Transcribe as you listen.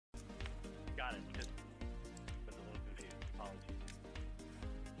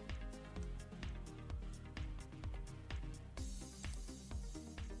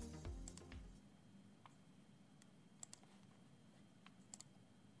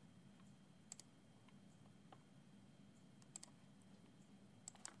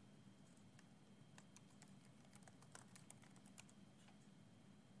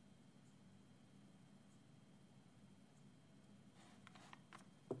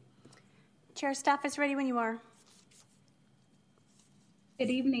Chair, staff is ready when you are. Good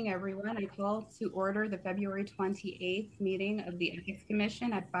evening, everyone. I call to order the February 28th meeting of the Ethics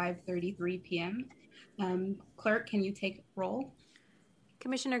Commission at 5:33 p.m. Clerk, can you take roll?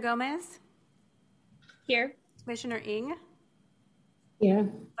 Commissioner Gomez? Here. Commissioner Ng?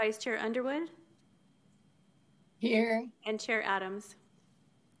 Here. Vice Chair Underwood? Here. And Chair Adams?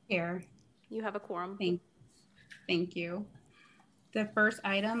 Here. You have a quorum. Thank you. The first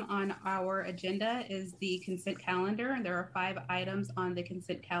item on our agenda is the consent calendar. There are 5 items on the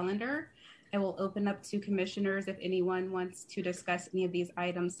consent calendar. I will open up to commissioners if anyone wants to discuss any of these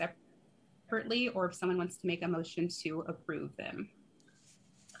items separately, or if someone wants to make a motion to approve them.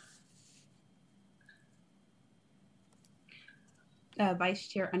 Vice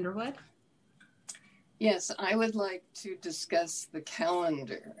Chair Underwood. Yes, I would like to discuss the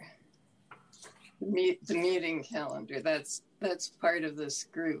calendar, the meeting calendar. That's part of this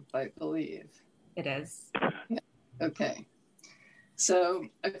group, I believe. It is. Yeah. Okay. So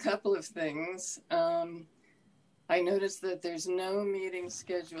a couple of things. I noticed that there's no meeting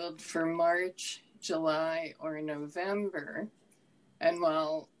scheduled for March, July, or November. And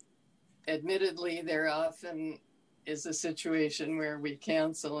while admittedly there often is a situation where we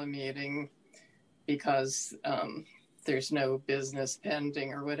cancel a meeting because there's no business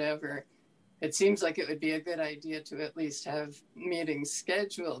pending or whatever, it seems like it would be a good idea to at least have meetings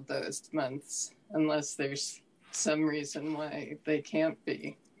scheduled those months, unless there's some reason why they can't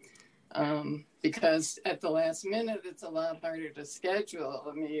be. Because at the last minute, it's a lot harder to schedule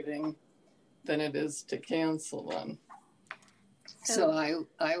a meeting than it is to cancel one. So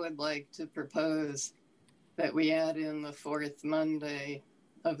I would like to propose that we add in the 4th Monday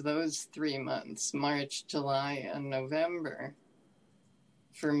of those 3 months, March, July, and November,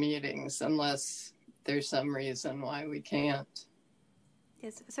 for meetings, unless there's some reason why we can't.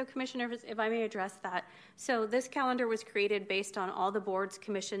 Yes, so commissioners, if I may address that. So this calendar was created based on all the boards,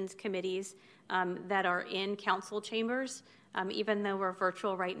 commissions, committees that are in council chambers. Even though we're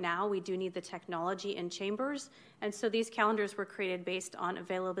virtual right now, we do need the technology in chambers. And so these calendars were created based on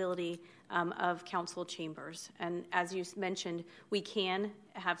availability of council chambers. And as you mentioned, we can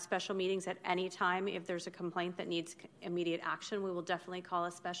have special meetings at any time. If there's a complaint that needs immediate action, we will definitely call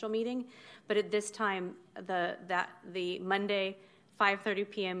a special meeting. But at this time, the Monday, 5:30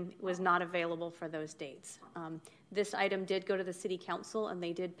 p.m. was not available for those dates. This item did go to the City Council, and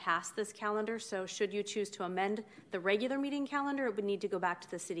they did pass this calendar. So should you choose to amend the regular meeting calendar, it would need to go back to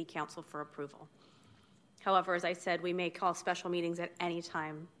the City Council for approval. However, as I said, we may call special meetings at any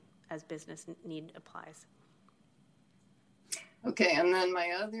time as business need applies. Okay, and then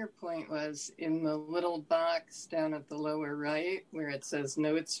my other point was in the little box down at the lower right where it says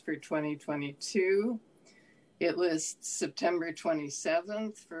notes for 2022, it lists September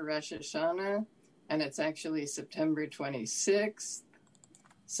 27th for Rosh Hashanah, and it's actually September 26th.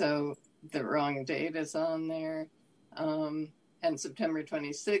 So the wrong date is on there. And September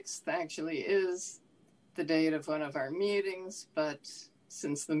 26th actually is the date of one of our meetings, but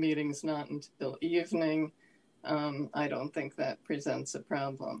since the meeting's not until evening, I don't think that presents a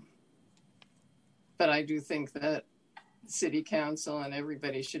problem. But I do think that City Council and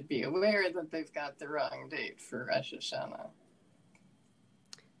everybody should be aware that they've got the wrong date for Rosh Hashanah.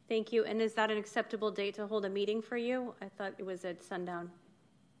 Thank you. And is that an acceptable date to hold a meeting for you? I thought it was at sundown.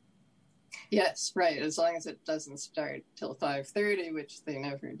 Yes, right. As long as it doesn't start till 5:30, which they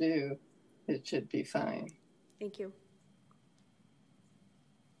never do, it should be fine. Thank you.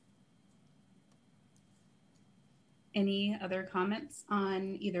 Any other comments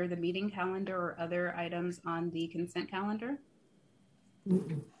on either the meeting calendar or other items on the consent calendar?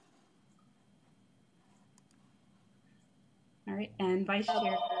 Mm-mm. All right, and Vice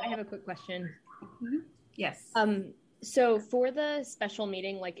Chair. I have a quick question. Mm-hmm. Yes. So for the special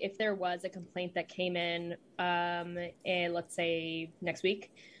meeting, like if there was a complaint that came in, let's say next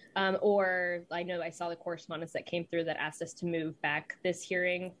week, or I know I saw the correspondence that came through that asked us to move back this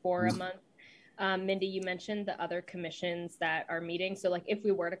hearing for a month. Mindy, you mentioned the other commissions that are meeting. So like if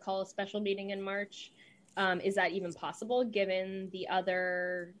we were to call a special meeting in March, is that even possible given the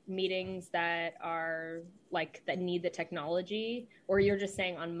other meetings that are like that need the technology, or you're just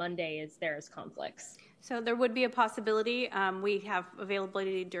saying on Monday there's conflicts? So there would be a possibility. We have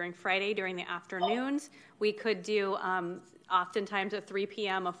availability during Friday during the afternoons. We could do oftentimes a 3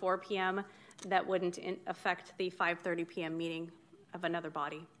 p.m., a 4 p.m. that wouldn't affect the 5:30 p.m. meeting of another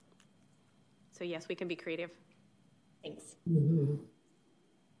body. So yes, we can be creative. Thanks. Mm-hmm.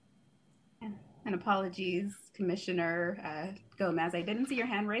 And apologies, Commissioner Gomez. I didn't see your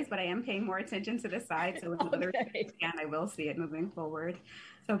hand raised, but I am paying more attention to the side. So in other scan, I will see it moving forward.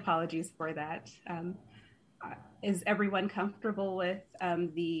 So apologies for that. Is everyone comfortable with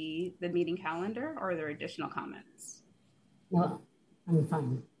the meeting calendar, or are there additional comments? No, I'm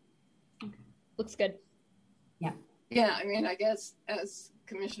fine. Okay. Looks good. Yeah. Yeah, I mean, I guess as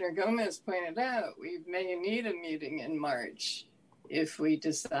Commissioner Gomez pointed out, we may need a meeting in March if we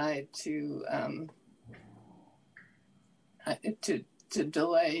decide to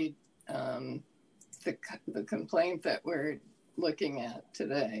delay the complaint that we're looking at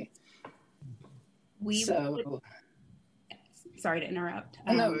today. Sorry to interrupt.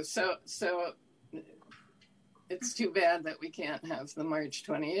 No, so it's too bad that we can't have the March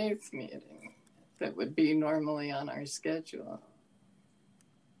 28th meeting that would be normally on our schedule.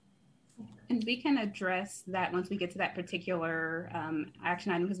 And we can address that once we get to that particular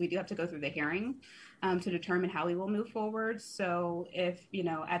action item, because we do have to go through the hearing to determine how we will move forward. So if,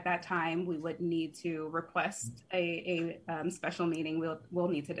 at that time we would need to request a special meeting, we'll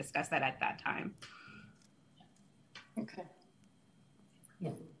need to discuss that at that time. Okay.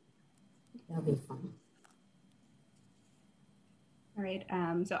 Yeah, that'll be fine. All right,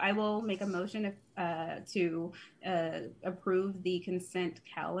 so I will make a motion to approve the consent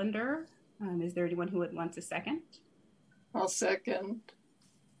calendar. Is there anyone who would want to second? I'll second.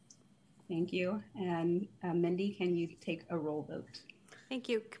 Thank you. And Mindy, can you take a roll vote? Thank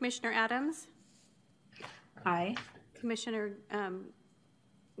you. Commissioner Adams? Aye. Commissioner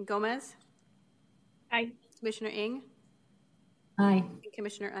Gomez? Aye. Commissioner Ng? Aye. And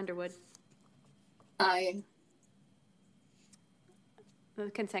Commissioner Underwood? Aye.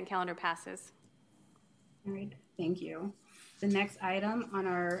 The consent calendar passes. All right, thank you. The next item on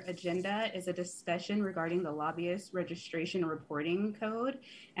our agenda is a discussion regarding the lobbyist registration reporting code.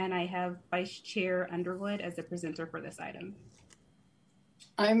 And I have Vice Chair Underwood as the presenter for this item.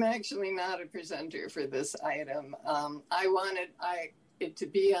 I'm actually not a presenter for this item. I wanted it to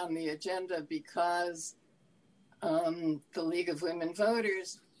be on the agenda because the League of Women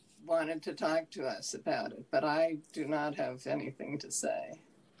Voters wanted to talk to us about it, but I do not have anything to say.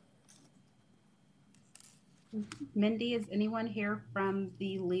 Mindy, is anyone here from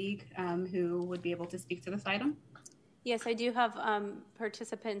the League who would be able to speak to this item? Yes, I do have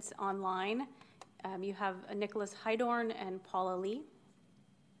participants online. You have Nicholas Hydorn and Paula Lee.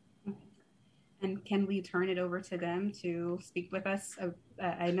 And can we turn it over to them to speak with us?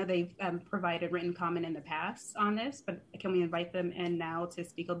 I know they've provided written comment in the past on this, but can we invite them in now to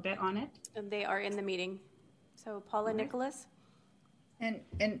speak a bit on it? And they are in the meeting. So Paula, right. Nicholas. And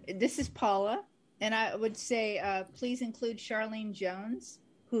this is Paula. And I would say, please include Charlene Jones,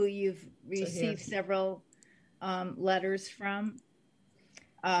 who you've received several letters from.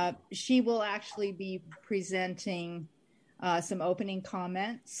 She will actually be presenting some opening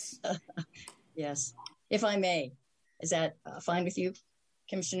comments. Yes, if I may. Is that fine with you,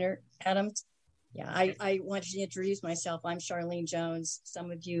 Commissioner Adams? Yeah, I want to introduce myself. I'm Charlene Jones. Some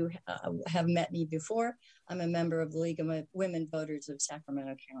of you have met me before. I'm a member of the League of Women Voters of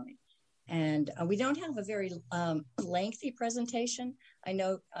Sacramento County. And we don't have a very lengthy presentation. I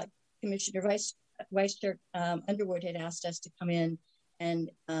know Commissioner Vice Chair Underwood had asked us to come in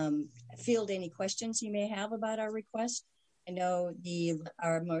and field any questions you may have about our request. I know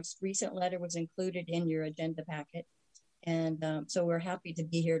our most recent letter was included in your agenda packet. And so we're happy to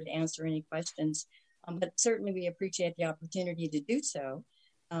be here to answer any questions. But certainly we appreciate the opportunity to do so.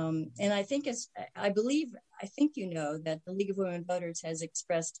 And I think I think you know that the League of Women Voters has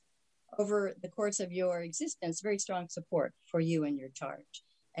expressed over the course of your existence very strong support for you and your charge.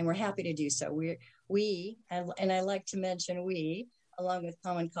 And we're happy to do so. We and I like to mention we, along with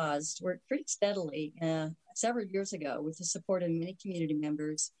Common Cause, worked pretty steadily several years ago with the support of many community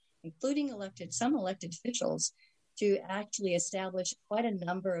members, including some elected officials, to actually establish quite a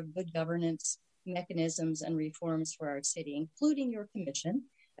number of good governance mechanisms and reforms for our city, including your commission,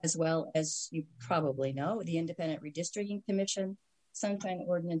 as well as you probably know, the Independent Redistricting Commission, Sunshine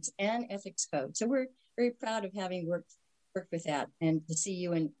Ordinance, and Ethics Code. So we're very proud of having worked with that and to see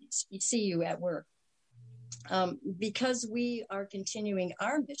you at work. Because we are continuing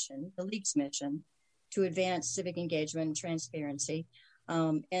our mission, the League's mission, to advance civic engagement and transparency,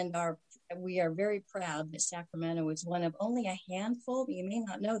 we are very proud that Sacramento is one of only a handful, you may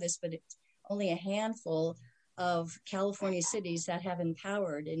not know this, but it's only a handful of California cities that have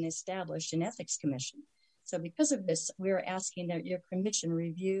empowered and established an ethics commission. So because of this, we're asking that your commission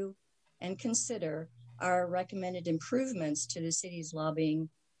review and consider our recommended improvements to the city's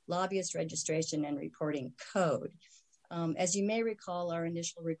lobbyist registration and reporting code. As you may recall, our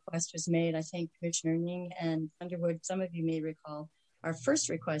initial request was made, I think Commissioner Ning and Underwood, some of you may recall, our first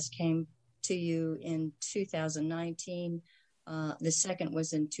request came to you in 2019. The second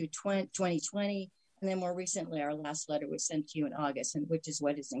was in 2020. And then more recently, our last letter was sent to you in August, and which is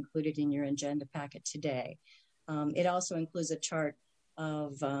what is included in your agenda packet today. It also includes a chart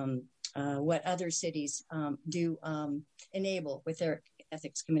of what other cities do enable with their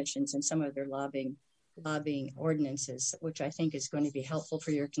ethics commissions and some of their lobbying ordinances, which I think is going to be helpful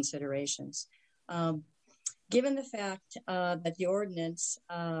for your considerations. Given the fact that the ordinance,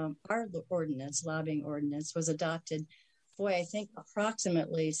 our ordinance, lobbying ordinance, was adopted, I think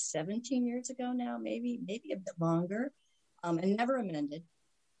approximately 17 years ago now, maybe a bit longer, and never amended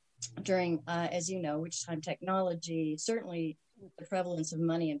during, as you know, which time technology, certainly the prevalence of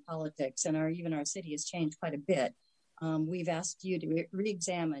money in politics and even our city has changed quite a bit. We've asked you to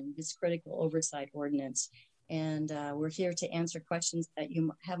re-examine this critical oversight ordinance, and we're here to answer questions that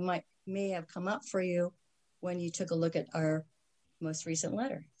you may have come up for you when you took a look at our most recent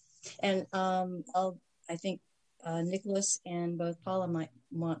letter. And I think Nicholas and both Paula might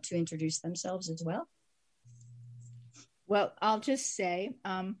want to introduce themselves as well. Well, I'll just say,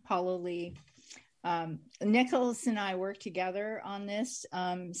 Paula Lee, Nicholas and I worked together on this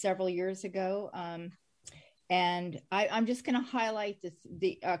several years ago. And I'm just going to highlight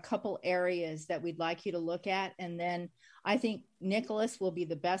a couple areas that we'd like you to look at. And then I think Nicholas will be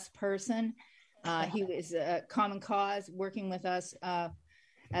the best person. He was Common Cause, working with us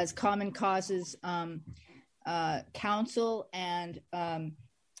as Common Cause's counsel and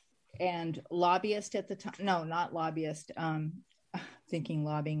lobbyist at the time. No, not lobbyist. Thinking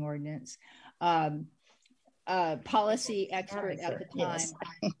lobbying ordinance. Policy expert at the time. Yes.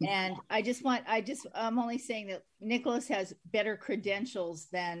 And I'm only saying that Nicholas has better credentials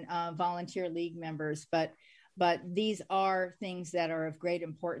than volunteer league members, but these are things that are of great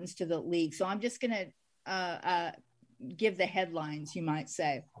importance to the league. So I'm just going to give the headlines, you might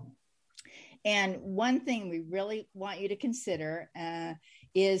say. And one thing we really want you to consider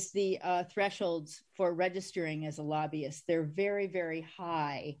is the thresholds for registering as a lobbyist. They're very, very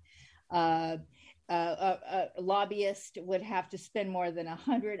high. A lobbyist would have to spend more than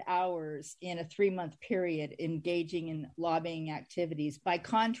 100 hours in a 3-month period engaging in lobbying activities. By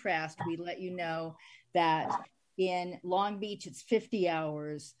contrast, we let you know that in Long Beach, it's 50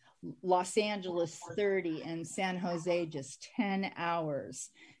 hours, Los Angeles, 30, and San Jose, just 10 hours.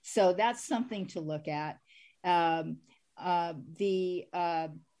 So that's something to look at. The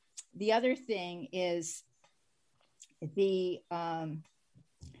other thing is the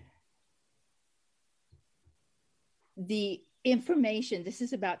information. This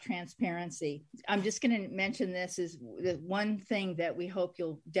is about transparency. I'm just going to mention this is the one thing that we hope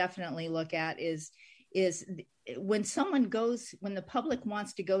you'll definitely look at is when the public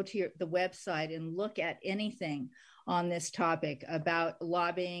wants to go to the website and look at anything on this topic about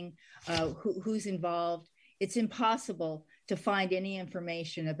lobbying, who's involved, it's impossible to find any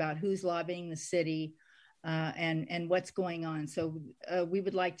information about who's lobbying the city and what's going on. So we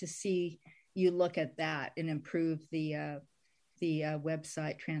would like to see you look at that and improve the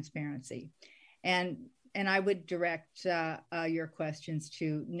website transparency. And I would direct your questions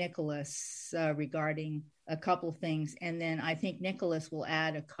to Nicholas regarding a couple things. And then I think Nicholas will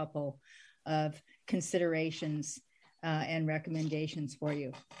add a couple of considerations and recommendations for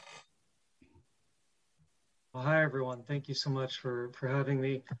you. Well, hi, everyone. Thank you so much for having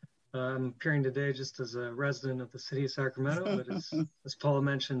me. I'm appearing today just as a resident of the city of Sacramento, but as Paula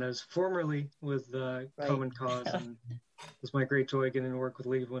mentioned, as formerly with Common Cause, and it's my great joy getting to work with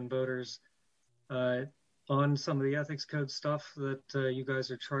League of Women Voters on some of the ethics code stuff that you guys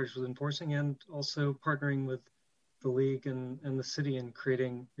are charged with enforcing, and also partnering with the League and the city in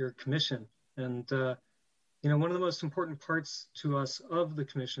creating your commission. And, one of the most important parts to us of the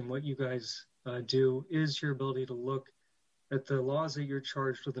commission, what you guys do, is your ability to look at the laws that you're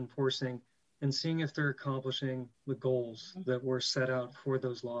charged with enforcing and seeing if they're accomplishing the goals that were set out for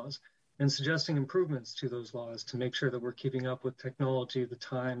those laws, and suggesting improvements to those laws to make sure that we're keeping up with technology, the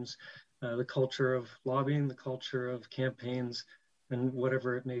times, the culture of lobbying, the culture of campaigns, and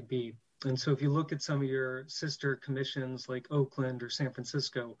whatever it may be. And so if you look at some of your sister commissions like Oakland or San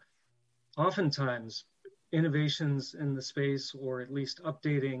Francisco, oftentimes innovations in the space, or at least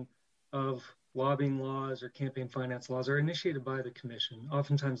updating of lobbying laws or campaign finance laws, are initiated by the commission.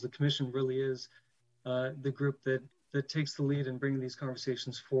 Oftentimes the commission really is the group that takes the lead in bringing these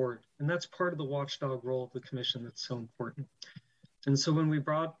conversations forward. And that's part of the watchdog role of the commission that's so important. And so when we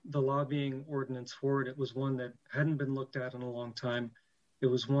brought the lobbying ordinance forward, it was one that hadn't been looked at in a long time. It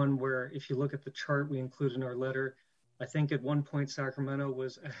was one where, if you look at the chart we include in our letter, I think at one point Sacramento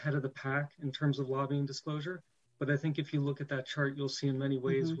was ahead of the pack in terms of lobbying disclosure. But I think if you look at that chart, you'll see in many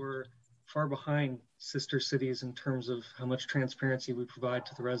ways we're far behind sister cities in terms of how much transparency we provide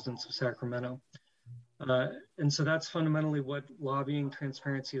to the residents of Sacramento. And so that's fundamentally what lobbying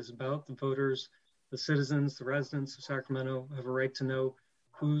transparency is about. The voters, the citizens, the residents of Sacramento have a right to know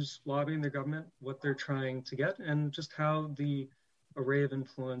who's lobbying their government, what they're trying to get, and just how the array of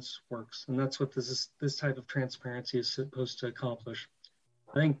influence works. And that's what this type of transparency is supposed to accomplish.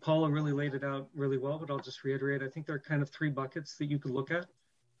 I think Paula really laid it out really well, but I'll just reiterate. I think there are kind of three buckets that you could look at.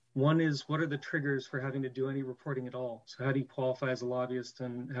 One is, what are the triggers for having to do any reporting at all? So how do you qualify as a lobbyist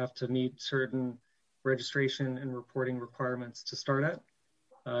and have to meet certain registration and reporting requirements to start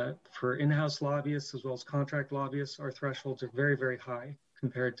at? For in-house lobbyists as well as contract lobbyists, our thresholds are very, very high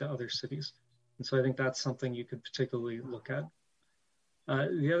compared to other cities. And so I think that's something you could particularly look at.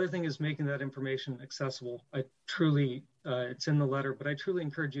 The other thing is making that information accessible. I truly, it's in the letter, but I truly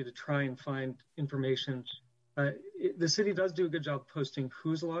encourage you to try and find information. The city does do a good job posting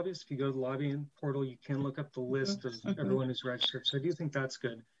who's a lobbyist. If you go to the lobbying portal, you can look up the list of everyone who's registered. So I do think that's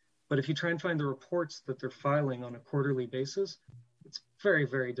good. But if you try and find the reports that they're filing on a quarterly basis, it's very,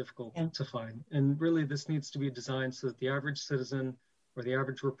 very difficult to find. And really, this needs to be designed so that the average citizen or the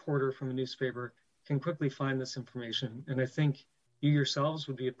average reporter from a newspaper can quickly find this information. And I think you yourselves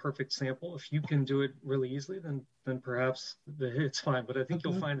would be a perfect sample. If you can do it really easily, then perhaps it's fine. But I think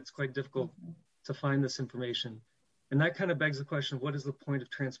you'll find it's quite difficult to find this information. And that kind of begs the question, what is the point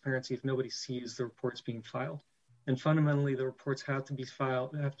of transparency if nobody sees the reports being filed? And fundamentally, the reports have to be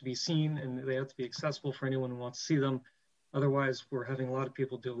filed, they have to be seen, and they have to be accessible for anyone who wants to see them. Otherwise, we're having a lot of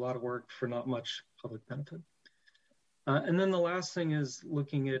people do a lot of work for not much public benefit. And then the last thing is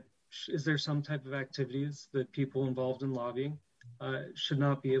looking at, is there some type of activities that people involved in lobbying should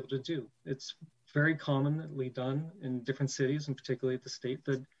not be able to do? It's very commonly done in different cities, and particularly at the state,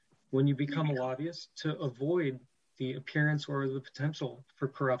 that when you become a lobbyist, to avoid the appearance or the potential for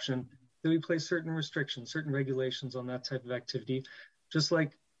corruption, that we place certain restrictions, certain regulations on that type of activity, just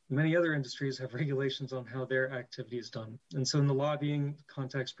like many other industries have regulations on how their activity is done. And so in the lobbying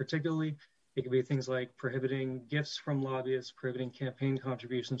context particularly, it could be things like prohibiting gifts from lobbyists, prohibiting campaign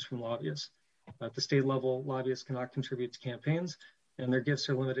contributions from lobbyists. At the state level, lobbyists cannot contribute to campaigns, and their gifts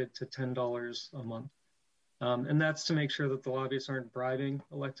are limited to $10 a month. And that's to make sure that the lobbyists aren't bribing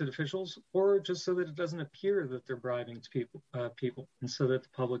elected officials, or just so that it doesn't appear that they're bribing to people, and so that the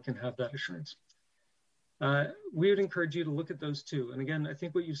public can have that assurance. We would encourage you to look at those too. And again, I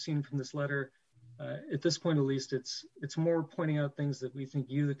think what you've seen from this letter, at this point at least, it's more pointing out things that we think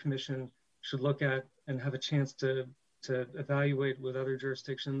you, the commission, should look at and have a chance to evaluate with other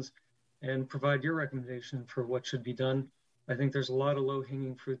jurisdictions and provide your recommendation for what should be done. I think there's a lot of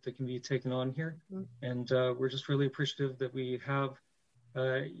low-hanging fruit that can be taken on here. And we're just really appreciative that we have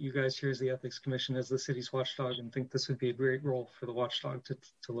you guys here as the Ethics Commission, as the city's watchdog, and think this would be a great role for the watchdog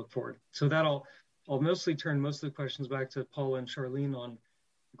to look forward. So that I'll mostly turn most of the questions back to Paula and Charlene on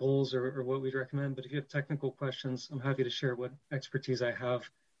goals or what we'd recommend. But if you have technical questions, I'm happy to share what expertise I have.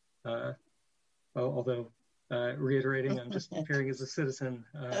 Although reiterating, I'm just appearing as a citizen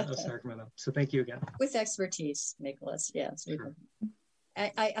of Sacramento. So thank you again. With expertise, Nicholas. Yes. Sure.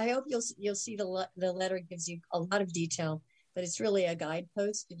 I hope you'll see the letter gives you a lot of detail, but it's really a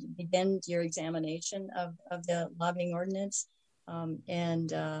guidepost to begin your examination of the lobbying ordinance,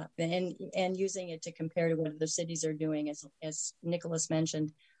 and using it to compare to what other cities are doing. As Nicholas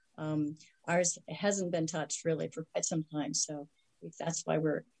mentioned, ours hasn't been touched really for quite some time. So that's why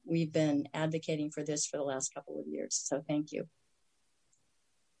we've been advocating for this for the last couple of years. So thank you.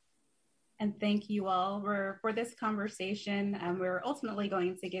 And thank you all for this conversation. We're ultimately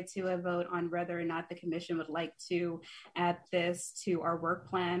going to get to a vote on whether or not the commission would like to add this to our work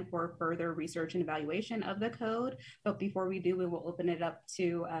plan for further research and evaluation of the code. But before we do, we will open it up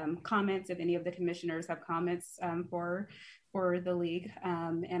to comments if any of the commissioners have comments for the league.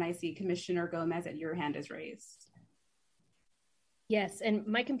 And I see Commissioner Gomez that your hand is raised. Yes, and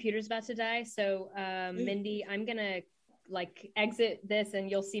my computer's about to die. So Mindy, I'm gonna exit this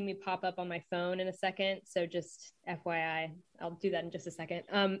and you'll see me pop up on my phone in a second. So just FYI, I'll do that in just a second.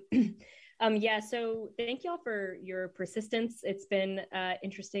 Yeah, so thank y'all for your persistence. It's been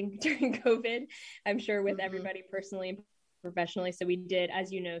interesting during COVID, I'm sure with everybody personally and professionally. So we did,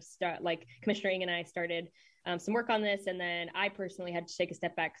 as you know, Commissioner Ng and I started some work on this, and then I personally had to take a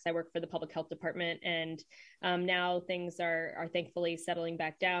step back because I work for the public health department, and now things are thankfully settling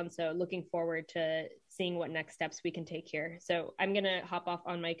back down. So looking forward to seeing what next steps we can take here. So I'm gonna hop off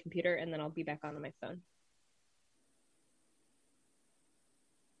on my computer and then I'll be back on my phone.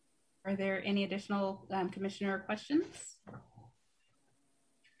 Are there any additional commissioner questions?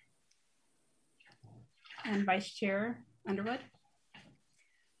 And Vice Chair Underwood?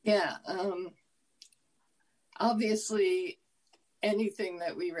 Yeah, obviously anything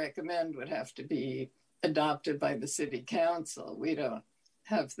that we recommend would have to be adopted by the city council. We don't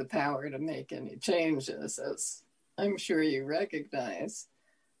have the power to make any changes, as I'm sure you recognize.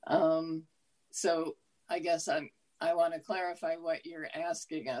 So I guess I want to clarify what you're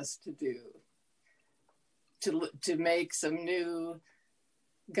asking us to do, to make some new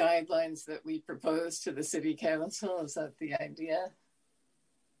guidelines that we propose to the city council. Is that the idea?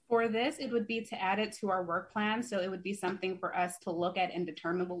 For this, it would be to add it to our work plan. So it would be something for us to look at and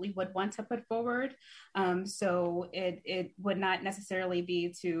determine what we would want to put forward. So it would not necessarily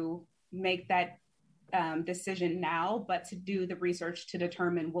be to make that decision now, but to do the research to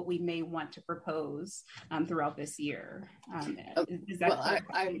determine what we may want to propose throughout this year. Is that well,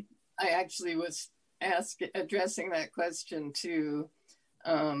 I actually was addressing that question to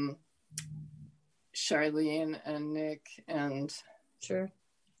Charlene and Nick and sure.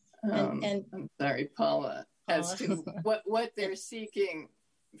 And I'm sorry, Paula, as to what they're seeking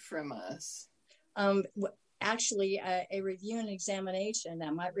from us. Actually, a review and examination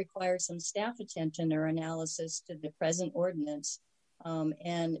that might require some staff attention or analysis to the present ordinance.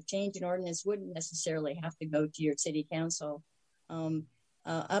 And change an ordinance wouldn't necessarily have to go to your city council.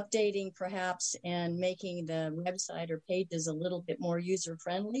 Updating perhaps and making the website or pages a little bit more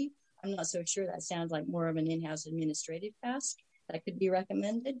user-friendly. I'm not so sure. That sounds like more of an in-house administrative task. That could be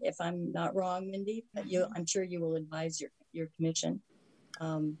recommended, if I'm not wrong, Mindy. But I'm sure you will advise your commission.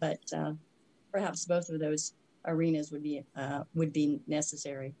 But perhaps both of those arenas would be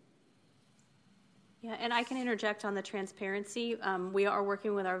necessary. Yeah, and I can interject on the transparency. We are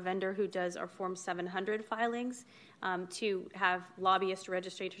working with our vendor who does our Form 700 filings to have lobbyist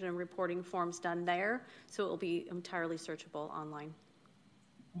registration and reporting forms done there, so it will be entirely searchable online.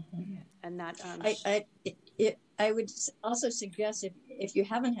 Mm-hmm. And that I would also suggest if you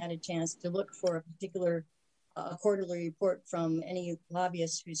haven't had a chance to look for a particular quarterly report from any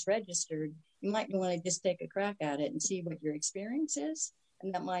lobbyist who's registered, you might want to just take a crack at it and see what your experience is,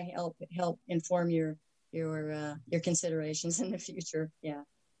 and that might help inform your considerations in the future. Yeah.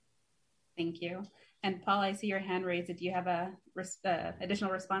 Thank you. And Paul, I see your hand raised. Do you have a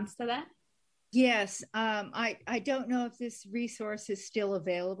additional response to that? Yes, I don't know if this resource is still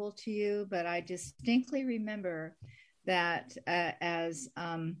available to you, but I distinctly remember that as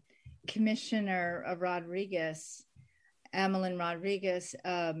Commissioner Rodriguez, Emelyn Rodriguez,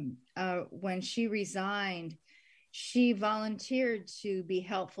 when she resigned, she volunteered to be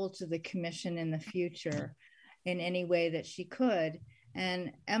helpful to the commission in the future in any way that she could.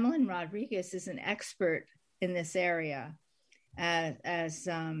 And Emelyn Rodriguez is an expert in this area, as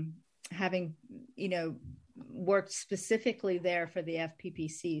having, worked specifically there for the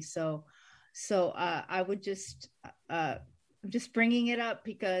FPPC. So I would just bringing it up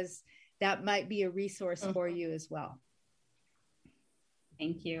because that might be a resource for you as well.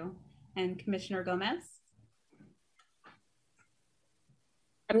 Thank you. And Commissioner Gomez?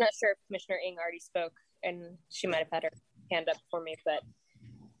 I'm not sure if Commissioner Ng already spoke, and she might have had her hand up for me, but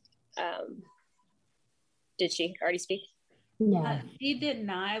did she already speak? No. She did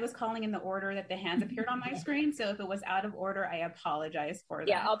not. I was calling in the order that the hands appeared on my screen. So if it was out of order, I apologize for that.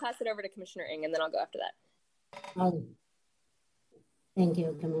 Yeah, I'll pass it over to Commissioner Ng and then I'll go after that. Thank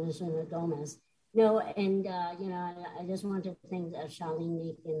you, Commissioner Gomez. No, and, I just want to thank Charlene,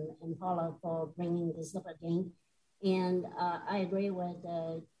 Nick, and Paula for bringing this up again. And I agree with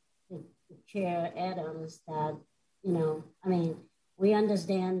the Chair Adams that, we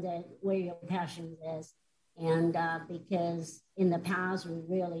understand that where your passion is. And because in the past, we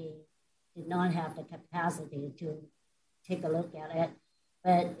really did not have the capacity to take a look at it.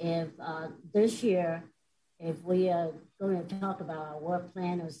 But if this year, if we are going to talk about our work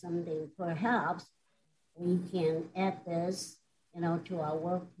plan or something, perhaps we can add this, to our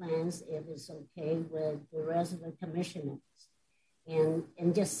work plans if it's okay with the rest of the commissioners,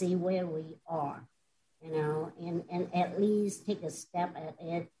 and just see where we are, and at least take a step at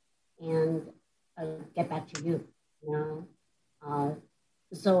it and get back to you,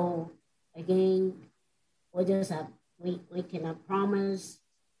 So again, we cannot promise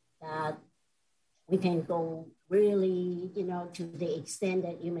that we can go really, to the extent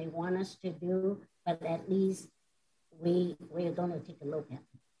that you may want us to do, but at least we're going to take a look at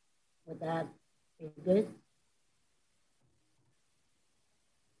it. Would that be good?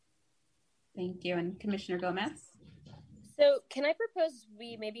 Thank you. And Commissioner Gomez? So can I propose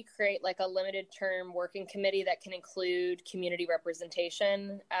we maybe create like a limited term working committee that can include community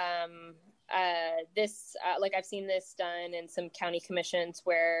representation? Like I've seen this done in some county commissions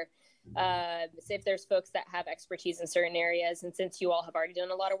where say if there's folks that have expertise in certain areas, and since you all have already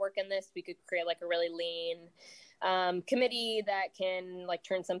done a lot of work in this, we could create like a really lean committee that can like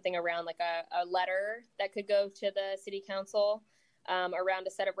turn something around, like a letter that could go to the city council around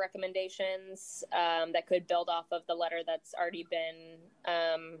a set of recommendations that could build off of the letter that's already been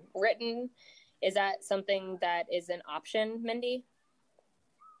written. Is that something that is an option, Mindy?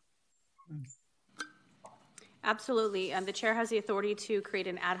 Absolutely. The chair has the authority to create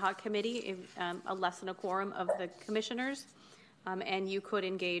an ad hoc committee, a less than a quorum of the commissioners, and you could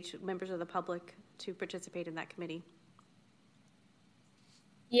engage members of the public to participate in that committee.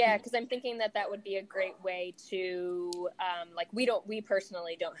 Yeah, because I'm thinking that would be a great way to, like, we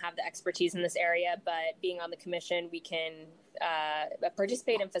personally don't have the expertise in this area, but being on the commission, we can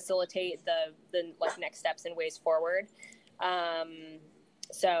participate and facilitate the like next steps and ways forward.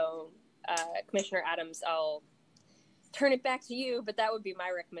 Commissioner Adams, I'll turn it back to you, but that would be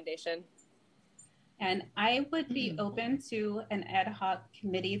my recommendation. And I would be open to an ad hoc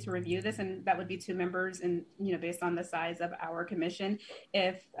committee to review this, and that would be 2 members, and based on the size of our commission,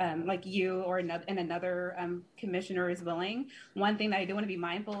 if like you or another commissioner is willing. One thing that I do want to be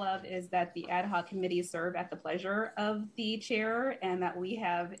mindful of is that the ad hoc committees serve at the pleasure of the chair, and that we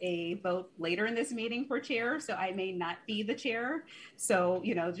have a vote later in this meeting for chair, so I may not be the chair. So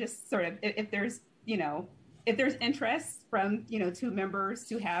just sort of if there's if there's interest from 2 members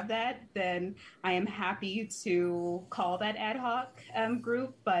to have that, then I am happy to call that ad hoc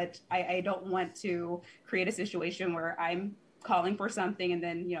group. But I don't want to create a situation where I'm calling for something and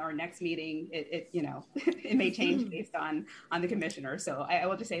then our next meeting it it may change based on the commissioner. So I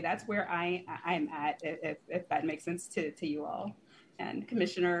will just say that's where I'm at, if that makes sense to you all. And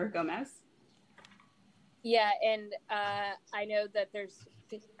Commissioner Gomez. Yeah, and I know that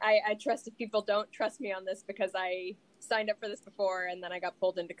I trust if people don't trust me on this because I signed up for this before and then I got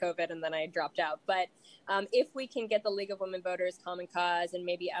pulled into COVID and then I dropped out. But if we can get the League of Women Voters, Common Cause, and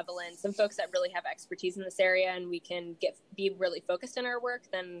maybe Evelyn, some folks that really have expertise in this area, and we can be really focused in our work,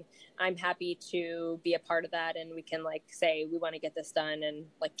 then I'm happy to be a part of that. And we can say we want to get this done in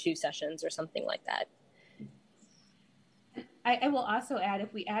 2 sessions or something like that. I will also add,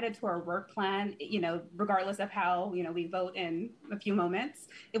 if we add it to our work plan, regardless of how, we vote in a few moments,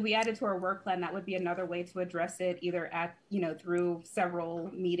 if we add it to our work plan, that would be another way to address it, either at, through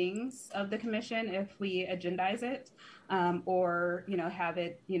several meetings of the commission, if we agendize it, or, have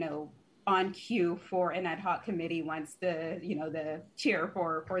it, on cue for an ad hoc committee once the chair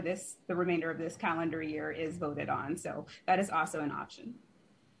for the remainder of this calendar year is voted on. So that is also an option.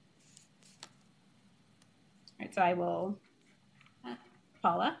 All right, so I will...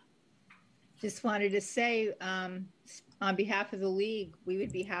 Paula? Just wanted to say, on behalf of the League, we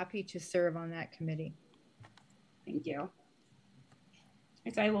would be happy to serve on that committee. Thank you.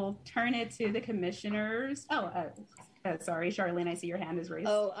 So I will turn it to the commissioners. Sorry, Charlene, I see your hand is raised.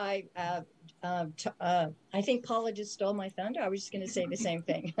 Oh, I think Paula just stole my thunder. I was just going to say the same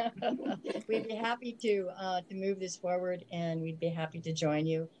thing. We'd be happy to move this forward, and we'd be happy to join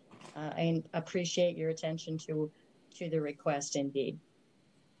you. And appreciate your attention to the request, indeed.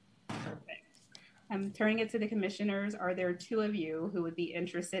 Perfect. I'm turning it to the commissioners. Are there 2 of you who would be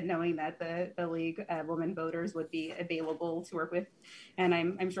interested, knowing that the League of Women Voters would be available to work with? And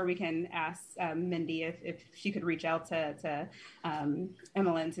I'm sure we can ask Mindy if she could reach out to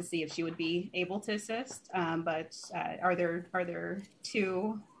Emmeline to see if she would be able to assist. But are there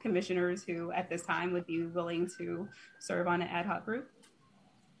 2 commissioners who at this time would be willing to serve on an ad hoc group?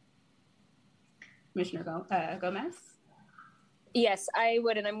 Commissioner Gomez? Yes, I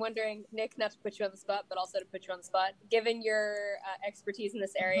would. And I'm wondering, Nick, not to put you on the spot, but also to put you on the spot, given your expertise in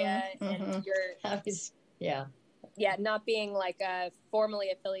this area and your... not being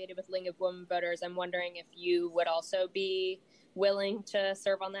formally affiliated with League of Women Voters, I'm wondering if you would also be willing to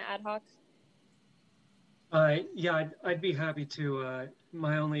serve on the ad hoc? I'd be happy to.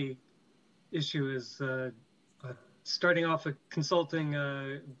 My only issue is starting off a consulting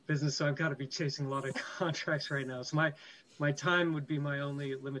business, so I've got to be chasing a lot of contracts right now. So my time would be my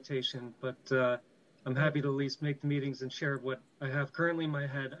only limitation, but I'm happy to at least make the meetings and share what I have currently in my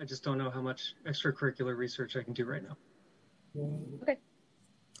head. I just don't know how much extracurricular research I can do right now. Okay.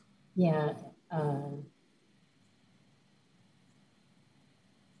 Yeah.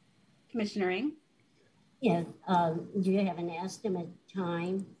 Commissioner Ng? Yeah. Do you have an estimate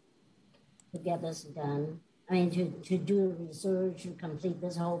time to get this done? I mean, to do research, to complete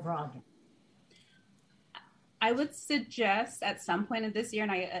this whole project? I would suggest at some point in this year,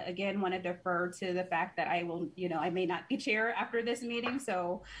 and I again want to defer to the fact that I will, I may not be chair after this meeting.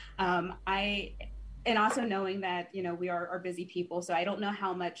 So and also knowing that, we are busy people. So I don't know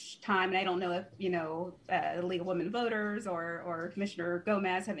how much time, and I don't know if, the League of Women Voters or Commissioner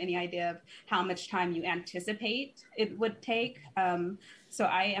Gomez have any idea of how much time you anticipate it would take. So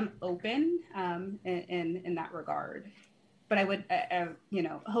I am open in that regard. But I would,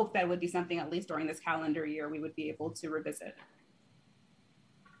 hope that would be something at least during this calendar year we would be able to revisit.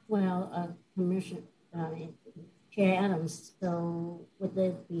 Well, Commissioner Chair Adams, so would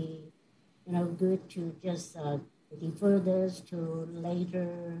it be, good to just defer this to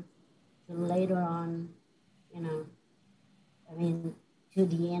later on, to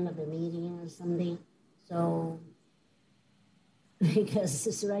the end of the meeting or something? So, because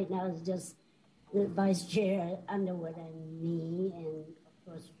this right now is just the Vice Chair Underwood and me, and of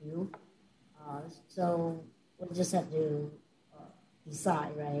course you. So we'll just have to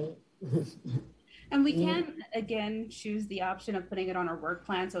decide, right? And we can, again, choose the option of putting it on our work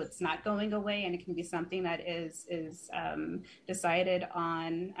plan so it's not going away, and it can be something that is decided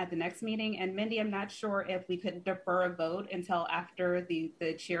on at the next meeting. And Mindy, I'm not sure if we could defer a vote until after the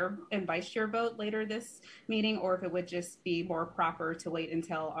chair and vice chair vote later this meeting, or if it would just be more proper to wait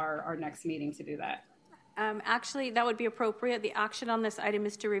until our next meeting to do that. Actually, that would be appropriate. The action on this item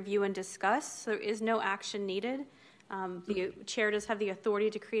is to review and discuss, so there is no action needed. The chair does have the authority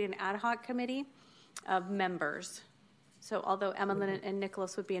to create an ad hoc committee of members. So although Emmeline and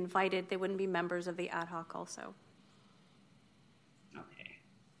Nicholas would be invited, they wouldn't be members of the ad hoc also. Okay.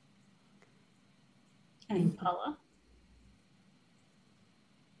 And Paula?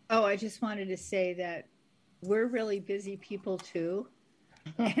 Oh, I just wanted to say that we're really busy people too.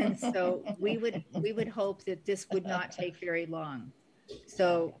 And so we would hope that this would not take very long.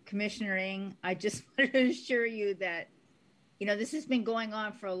 So Commissioner Ng, I just want to assure you that, this has been going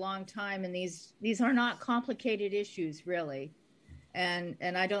on for a long time, and these are not complicated issues really. And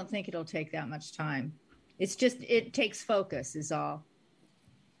I don't think it'll take that much time. It's just, it takes focus is all.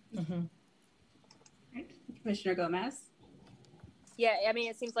 Mm-hmm. Right. Commissioner Gomez? Yeah,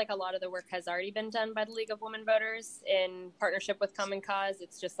 it seems like a lot of the work has already been done by the League of Women Voters in partnership with Common Cause.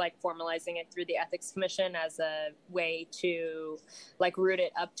 It's just like formalizing it through the Ethics Commission as a way to root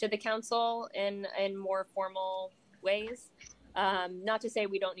it up to the council in more formal ways. Not to say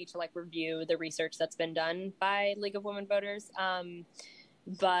we don't need to review the research that's been done by League of Women Voters.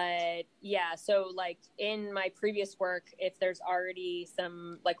 But yeah, so in my previous work, if there's already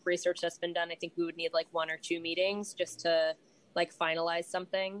some research that's been done, I think we would need 1 or 2 meetings just to finalize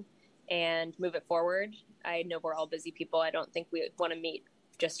something and move it forward. I know we're all busy people. I don't think we want to meet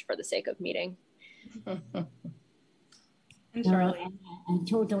just for the sake of meeting. And Charlie? I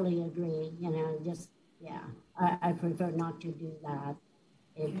totally agree. I prefer not to do that.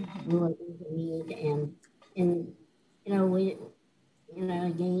 If we were going to meet and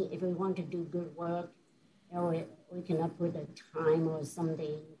again, if we want to do good work, we cannot put a time or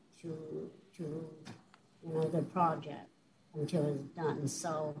something to the project until it's done.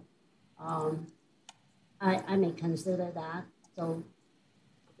 So I may consider that. So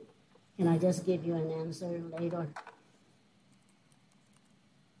can I just give you an answer later?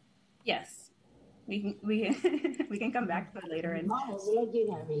 Yes, we can come back to it later. And Mama's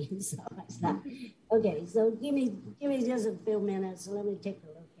looking at me, so it's not okay. So give me just a few minutes. Let me take a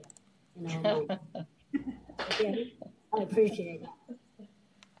look at okay. I appreciate it.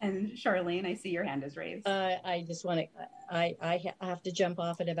 And Charlene, I see your hand is raised. I just want to, I have to jump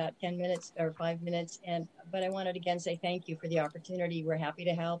off in about 10 minutes or 5 minutes. But I wanted to again say thank you for the opportunity. We're happy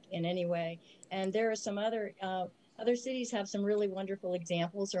to help in any way. And there are some other cities have some really wonderful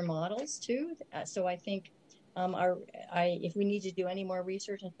examples or models too. So I think if we need to do any more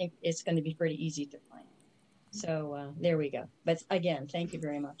research, I think it's going to be pretty easy to find. So there we go. But again, thank you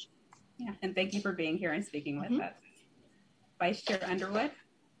very much. Yeah, and thank you for being here and speaking with us. Vice Chair Underwood.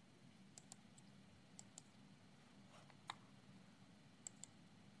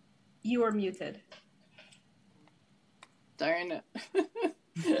 You are muted. Darn it.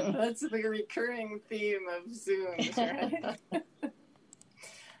 That's the recurring theme of Zooms, right?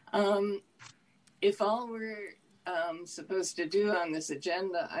 If all we're supposed to do on this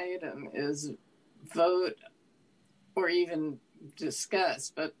agenda item is vote or even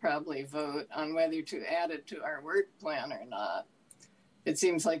discuss, but probably vote on whether to add it to our work plan or not, it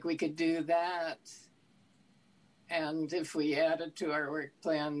seems like we could do that. And if we add it to our work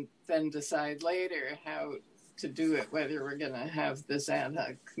plan, then decide later how to do it, whether we're going to have this ad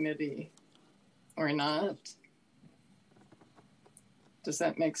hoc committee or not. Does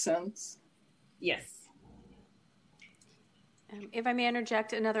that make sense? Yes. If I may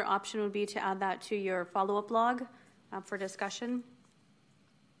interject, another option would be to add that to your follow-up log for discussion.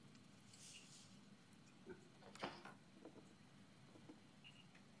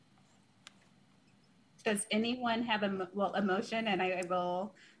 Does anyone have a motion? And I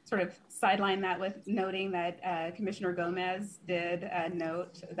will sort of sideline that with noting that Commissioner Gomez did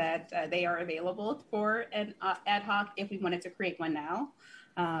note that they are available for an ad hoc if we wanted to create one now.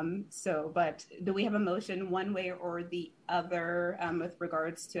 But do we have a motion one way or the other with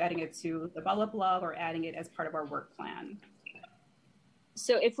regards to adding it to the follow-up log or adding it as part of our work plan?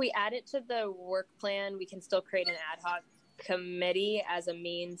 So if we add it to the work plan, we can still create an ad hoc committee as a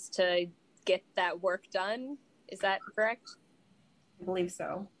means to get that work done. Is that correct? I believe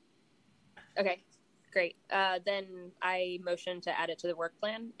so. Okay, great. Then I motion to add it to the work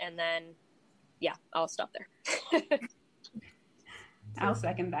plan, and then, yeah, I'll stop there. I'll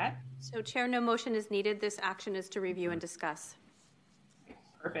second that. So, Chair, no motion is needed. This action is to review and discuss.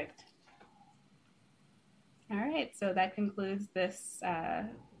 Perfect. All right, so that concludes this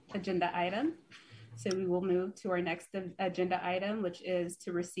agenda item. So we will move to our next agenda item, which is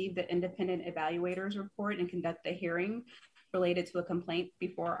to receive the independent evaluators report and conduct a hearing related to a complaint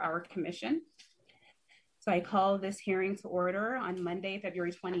before our commission. So I call this hearing to order on Monday,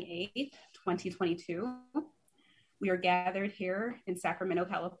 February 28th, 2022. We are gathered here in Sacramento,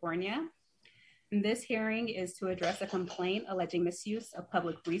 California. And this hearing is to address a complaint alleging misuse of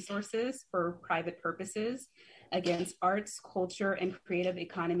public resources for private purposes against Arts, Culture, and Creative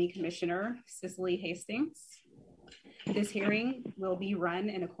Economy Commissioner Cicely Hastings. This hearing will be run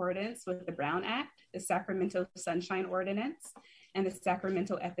in accordance with the Brown Act, the Sacramento Sunshine Ordinance, and the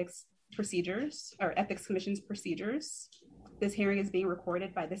Sacramento Ethics Commission's procedures. This hearing is being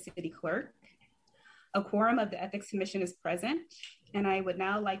recorded by the city clerk. A quorum of the Ethics Commission is present, and I would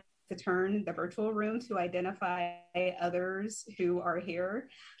now like to turn the virtual room to identify others who are here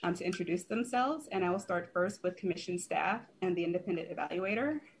to introduce themselves. And I will start first with commission staff and the independent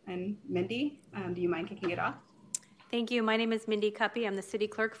evaluator. And Mindy, do you mind kicking it off? Thank you. My name is Mindy Cuppy. I'm the city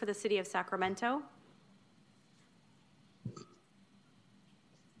clerk for the city of Sacramento.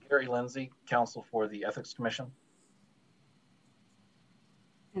 Gary Lindsay, counsel for the Ethics Commission.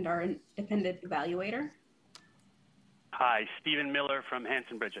 And our independent evaluator. Hi, Stephen Miller from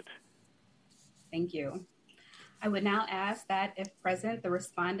Hanson Bridget. Thank you. I would now ask that if present, the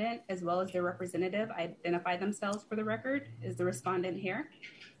respondent as well as their representative identify themselves for the record. Is the respondent here?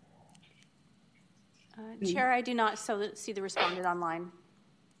 Chair, I do not see the respondent online.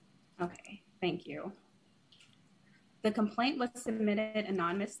 Okay, thank you. The complaint was submitted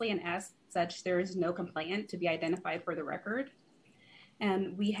anonymously, and as such, there is no complainant to be identified for the record.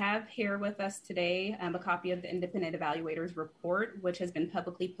 And we have here with us today a copy of the independent evaluator's report, which has been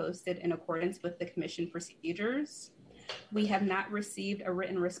publicly posted in accordance with the commission procedures. We have not received a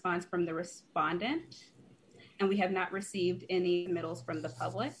written response from the respondent, and we have not received any submittals from the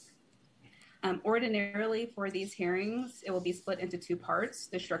public. Ordinarily for these hearings, it will be split into two parts.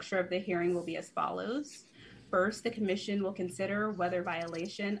 The structure of the hearing will be as follows. First, the commission will consider whether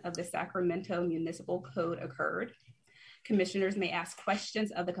violation of the Sacramento Municipal Code occurred. Commissioners may ask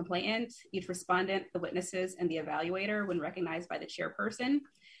questions of the complainant, each respondent, the witnesses, and the evaluator when recognized by the chairperson.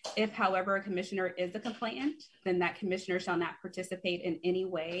 If, however, a commissioner is the complainant, then that commissioner shall not participate in any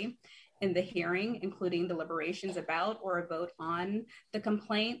way in the hearing, including deliberations about or a vote on the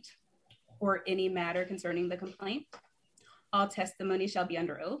complaint or any matter concerning the complaint. All testimony shall be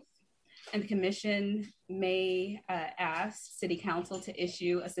under oath. And the commission may ask city council to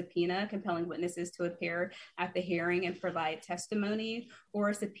issue a subpoena compelling witnesses to appear at the hearing and provide testimony, or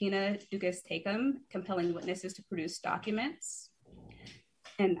a subpoena duces tecum compelling witnesses to produce documents.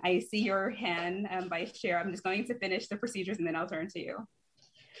 And I see your hand, Vice Chair. I'm just going to finish the procedures and then I'll turn to you.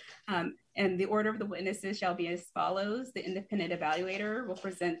 And the order of the witnesses shall be as follows. The independent evaluator will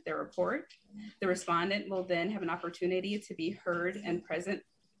present their report. The respondent will then have an opportunity to be heard and present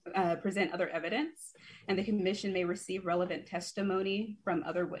other evidence, and the commission may receive relevant testimony from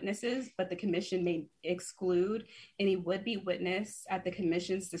other witnesses, but the commission may exclude any would-be witness at the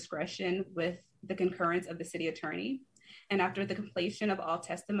commission's discretion with the concurrence of the city attorney. And after the completion of all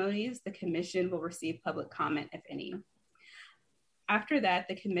testimonies, the commission will receive public comment, if any. After that,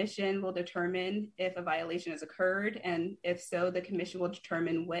 the commission will determine if a violation has occurred, and if so, the commission will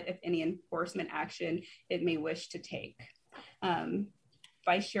determine what, if any, enforcement action it may wish to take.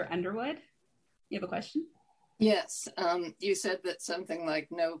 Vice Chair Underwood, you have a question? Yes, you said that something like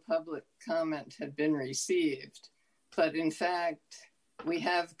no public comment had been received, but in fact, we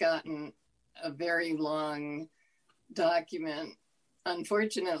have gotten a very long document,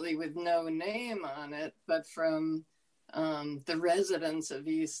 unfortunately with no name on it, but from the residents of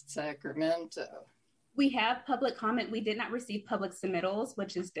East Sacramento? We have public comment. We did not receive public submittals,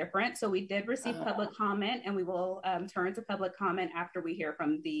 which is different. So we did receive public comment, and we will turn to public comment after we hear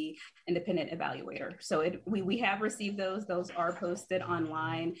from the independent evaluator. So we have received those. Those are posted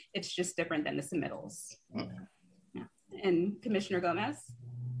online. It's just different than the submittals. Yeah. And Commissioner Gomez?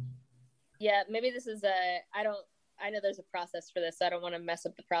 Yeah, maybe this is I know there's a process for this, so I don't want to mess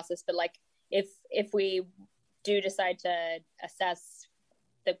up the process, but like if we do decide to assess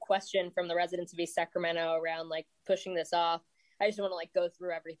the question from the residents of East Sacramento around like pushing this off, I just want to like go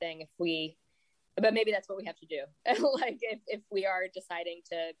through everything but maybe that's what we have to do. Like if we are deciding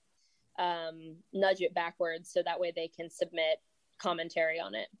to nudge it backwards so that way they can submit commentary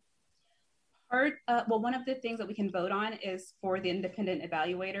on it. Well, one of the things that we can vote on is for the independent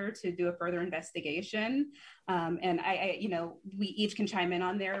evaluator to do a further investigation. And we each can chime in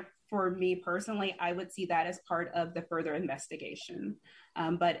on there. For me personally, I would see that as part of the further investigation.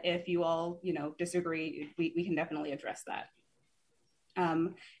 But if you all, disagree, we can definitely address that.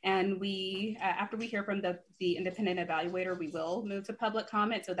 And after we hear from the independent evaluator, we will move to public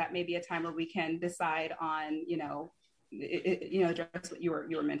comment. So that may be a time where we can decide on, address what you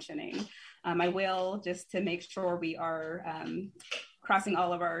were mentioning. I will, just to make sure we are crossing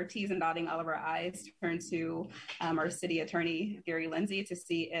all of our T's and dotting all of our I's, turn to our city attorney, Gary Lindsay, to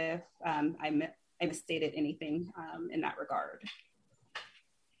see if I misstated anything in that regard.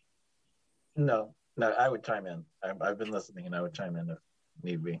 No, I would chime in. I've been listening, and I would chime in if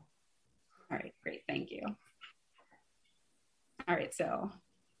need be. All right, great, thank you. All right, so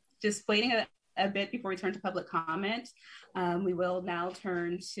just waiting a bit before we turn to public comment. We will now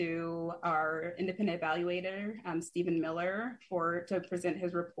turn to our independent evaluator, Stephen Miller, to present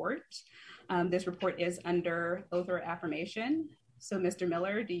his report. This report is under oath or affirmation. So Mr.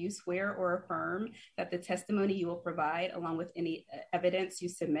 Miller, do you swear or affirm that the testimony you will provide, along with any evidence you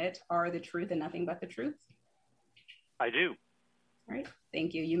submit, are the truth and nothing but the truth? I do. All right,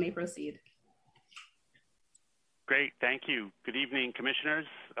 thank you. You may proceed. Great, thank you. Good evening, commissioners.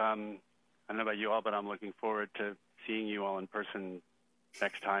 I don't know about you all, but I'm looking forward to seeing you all in person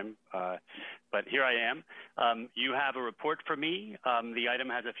next time. But here I am. You have a report for me. The item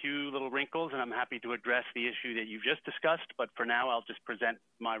has a few little wrinkles, and I'm happy to address the issue that you've just discussed. But for now, I'll just present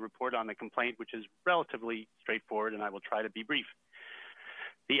my report on the complaint, which is relatively straightforward, and I will try to be brief.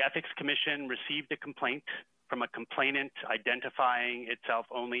 The Ethics Commission received a complaint from a complainant identifying itself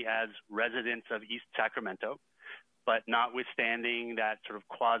only as residents of East Sacramento. But notwithstanding that sort of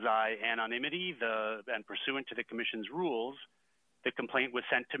quasi-anonymity and pursuant to the Commission's rules, the complaint was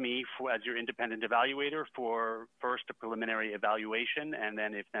sent to me as your independent evaluator for first a preliminary evaluation and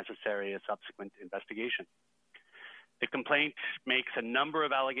then, if necessary, a subsequent investigation. The complaint makes a number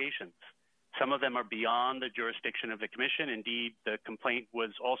of allegations. Some of them are beyond the jurisdiction of the Commission. Indeed, the complaint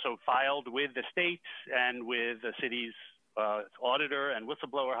was also filed with the state and with the city's auditor and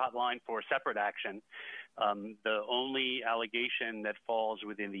whistleblower hotline for separate action. The only allegation that falls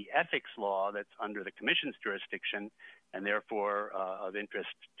within the ethics law that's under the Commission's jurisdiction and therefore of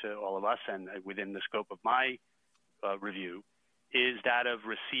interest to all of us and within the scope of my review is that of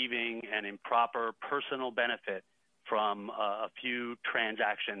receiving an improper personal benefit from a few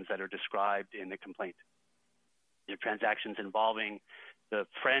transactions that are described in the complaint. They're transactions involving the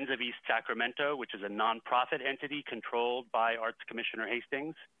Friends of East Sacramento, which is a nonprofit entity controlled by Arts Commissioner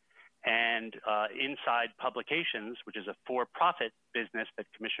Hastings, and Inside Publications, which is a for-profit business that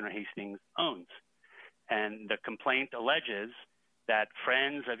Commissioner Hastings owns. And the complaint alleges that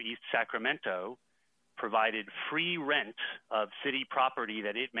Friends of East Sacramento provided free rent of city property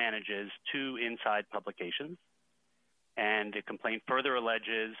that it manages to Inside Publications. And the complaint further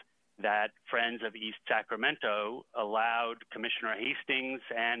alleges that Friends of East Sacramento allowed Commissioner Hastings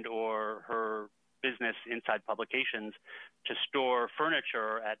and or her business Inside Publications to store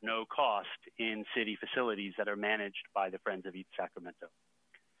furniture at no cost in city facilities that are managed by the Friends of East Sacramento.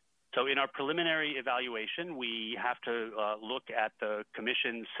 So in our preliminary evaluation, we have to look at the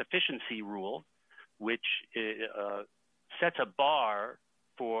Commission's sufficiency rule, which sets a bar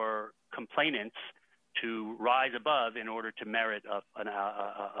for complainants to rise above in order to merit a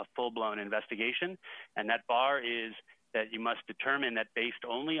full-blown investigation. And that bar is that you must determine that based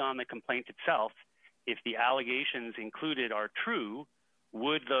only on the complaint itself, if the allegations included are true,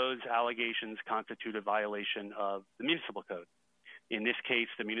 would those allegations constitute a violation of the municipal code? In this case,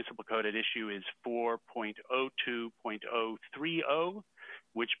 the municipal code at issue is 4.02.030,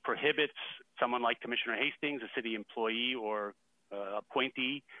 which prohibits someone like Commissioner Hastings, a city employee or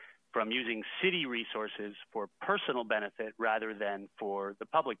appointee, from using city resources for personal benefit rather than for the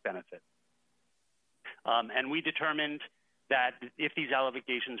public benefit. And we determined that if these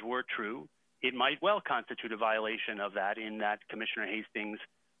allegations were true, it might well constitute a violation of that, in that Commissioner Hastings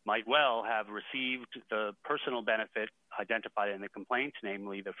might well have received the personal benefit identified in the complaint,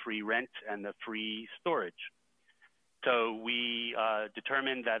 namely the free rent and the free storage. So we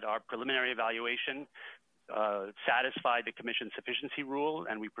determined that our preliminary evaluation satisfied the Commission's sufficiency rule,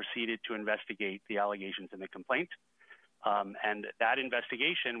 and we proceeded to investigate the allegations in the complaint. And that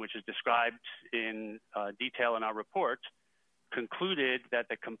investigation, which is described in detail in our report, concluded that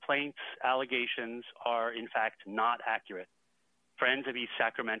the complaint's allegations are in fact not accurate. Friends of East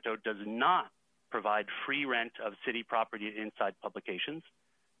Sacramento does not provide free rent of city property to Inside Publications.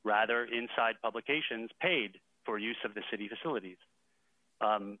 Rather, Inside Publications paid for use of the city facilities.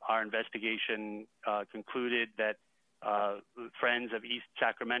 Our investigation concluded that Friends of East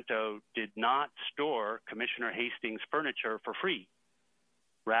Sacramento did not store Commissioner Hastings' furniture for free.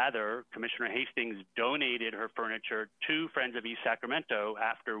 Rather, Commissioner Hastings donated her furniture to Friends of East Sacramento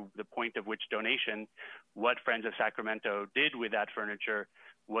after the point of which donation. What Friends of Sacramento did with that furniture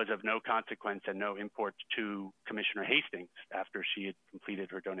was of no consequence and no import to Commissioner Hastings after she had completed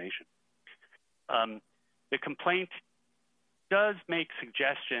her donation. The complaint does make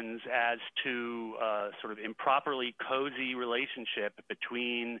suggestions as to sort of improperly cozy relationship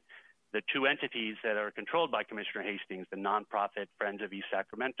between the two entities that are controlled by Commissioner Hastings, the nonprofit Friends of East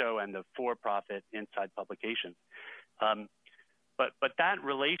Sacramento and the for-profit Inside Publications. But that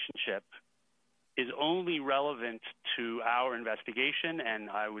relationship is only relevant to our investigation, and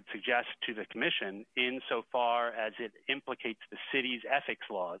I would suggest to the Commission, insofar as it implicates the city's ethics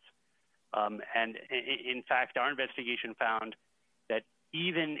laws. And in fact, our investigation found that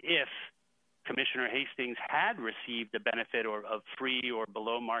even if Commissioner Hastings had received the benefit of free or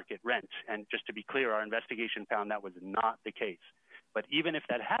below market rent, and just to be clear, our investigation found that was not the case. But even if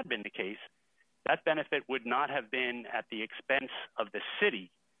that had been the case, that benefit would not have been at the expense of the city.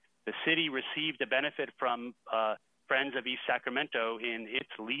 The city received a benefit from Friends of East Sacramento in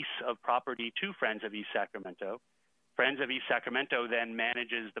its lease of property to Friends of East Sacramento. Friends of East Sacramento then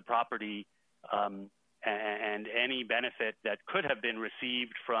manages the property, and any benefit that could have been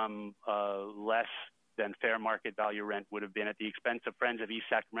received from less than fair market value rent would have been at the expense of Friends of East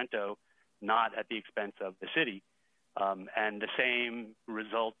Sacramento, not at the expense of the city. And the same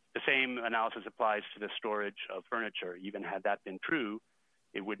analysis applies to the storage of furniture. Even had that been true,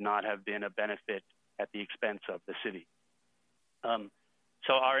 it would not have been a benefit at the expense of the city.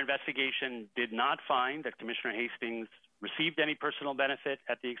 So our investigation did not find that Commissioner Hastings received any personal benefit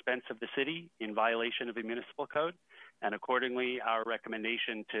at the expense of the city in violation of the municipal code. And accordingly, our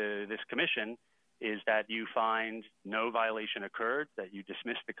recommendation to this commission is that you find no violation occurred, that you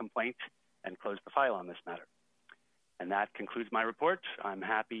dismiss the complaint and close the file on this matter. And that concludes my report. I'm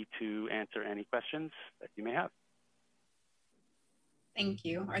happy to answer any questions that you may have. Thank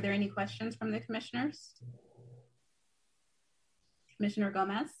you. Are there any questions from the commissioners? Commissioner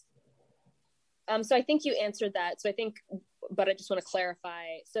Gomez? So I think you answered that. So I think, but I just want to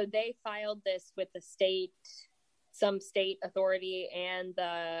clarify. So they filed this with the state, some state authority, and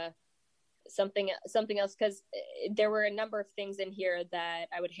something else, because there were a number of things in here that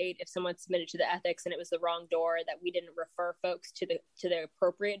I would hate if someone submitted to the ethics and it was the wrong door, that we didn't refer folks to the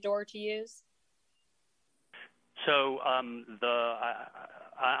appropriate door to use. So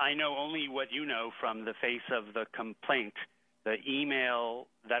I know only what you know from the face of the complaint. The email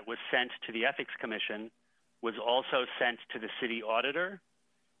that was sent to the Ethics Commission was also sent to the city auditor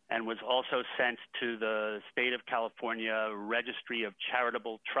and was also sent to the State of California Registry of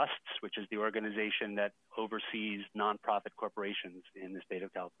Charitable Trusts, which is the organization that oversees nonprofit corporations in the state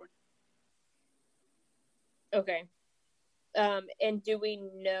of California. Okay. And do we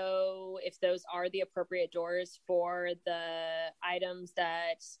know if those are the appropriate doors for the items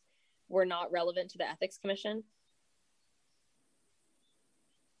that were not relevant to the Ethics Commission?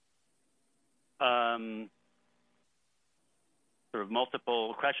 Sort of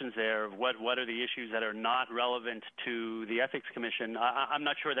multiple questions there. What are the issues that are not relevant to the Ethics Commission? I'm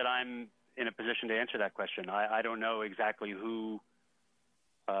not sure that I'm in a position to answer that question. I don't know exactly who.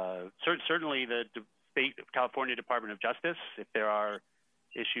 Certainly the State of California Department of Justice, if there are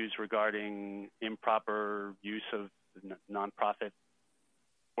issues regarding improper use of nonprofit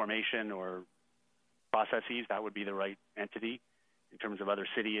formation or processes, that would be the right entity. In terms of other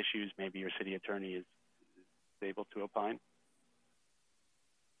city issues, maybe your city attorney is able to opine.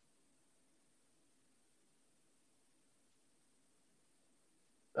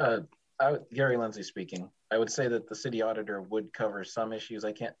 Gary Lindsay speaking. I would say that the city auditor would cover some issues.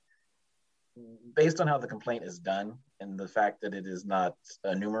 I can't based on how the complaint is done and the fact that it is not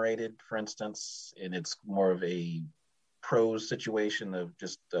enumerated, for instance, and it's more of a prose situation of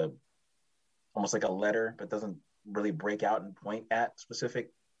just almost like a letter, but doesn't really break out and point at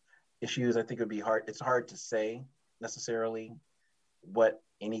specific issues. I think it would be hard. It's hard to say necessarily what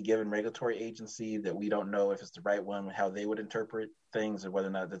any given regulatory agency that we don't know if it's the right one, how they would interpret things, or whether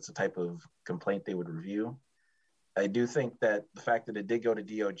or not that's the type of complaint they would review. I do think that the fact that it did go to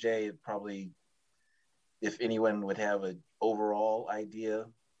DOJ, it probably, if anyone would have an overall idea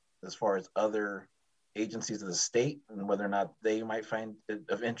as far as other agencies of the state and whether or not they might find it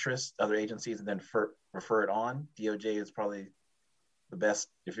of interest, other agencies, and then refer it on, DOJ is probably the best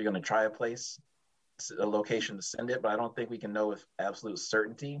if you're going to try a location to send it, but I don't think we can know with absolute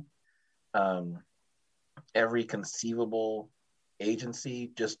certainty. Every conceivable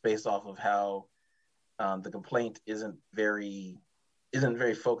agency, just based off of how the complaint isn't very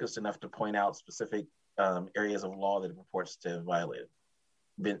focused enough to point out specific areas of law that it purports to have violated,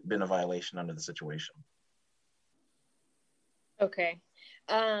 been a violation under the situation. Okay.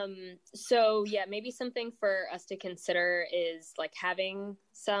 So yeah, maybe something for us to consider is like having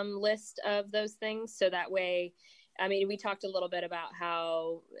some list of those things. So that way, I mean, we talked a little bit about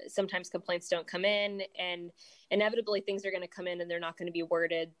how sometimes complaints don't come in, and inevitably things are going to come in and they're not going to be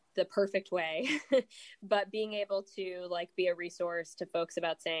worded the perfect way, but being able to like be a resource to folks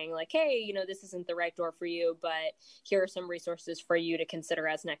about saying like, hey, you know, this isn't the right door for you, but here are some resources for you to consider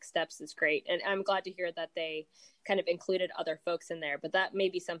as next steps is great. And I'm glad to hear that they kind of included other folks in there, but that may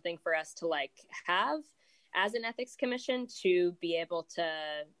be something for us to like have as an ethics commission to be able to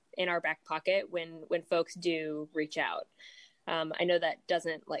in our back pocket when folks do reach out. I know that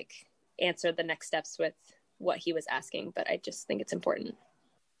doesn't like answer the next steps with what he was asking, but I just think it's important.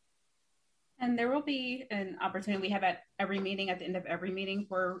 And there will be an opportunity we have at every meeting, at the end of every meeting,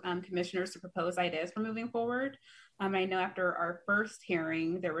 for commissioners to propose ideas for moving forward. I know after our first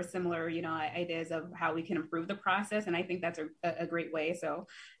hearing, there were similar, ideas of how we can improve the process, and I think that's a great way. So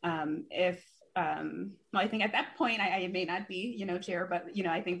I think at that point I may not be, chair, but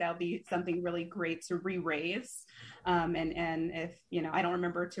I think that'll be something really great to re-raise. And if I don't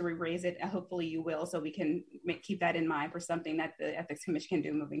remember to re-raise it, hopefully you will, so we can keep that in mind for something that the Ethics Commission can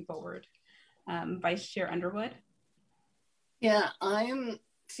do moving forward. Vice Chair Underwood. Yeah, I'm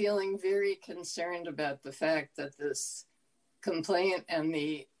feeling very concerned about the fact that this complaint and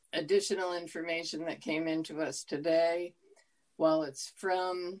the additional information that came into us today, while it's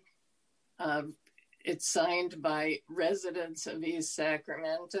it's signed by residents of East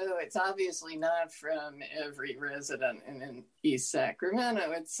Sacramento, it's obviously not from every resident in East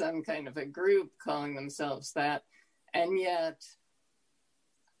Sacramento. It's some kind of a group calling themselves that. And yet,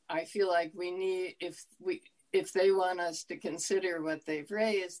 I feel like we need, if they want us to consider what they've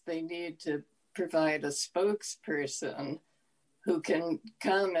raised, they need to provide a spokesperson who can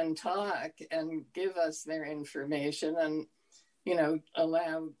come and talk and give us their information and,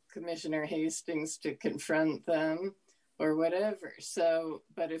 allow Commissioner Hastings to confront them or whatever. So,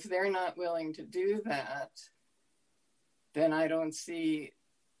 but if they're not willing to do that, then I don't see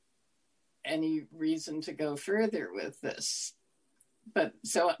any reason to go further with this. But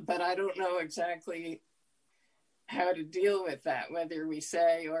I don't know exactly how to deal with that, whether we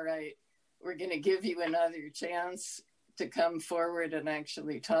say, all right, we're going to give you another chance to come forward and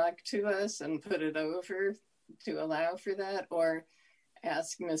actually talk to us and put it over to allow for that, or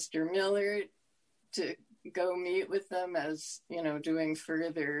ask Mr. Miller to go meet with them as, doing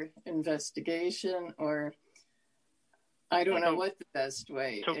further investigation, or I don't know what the best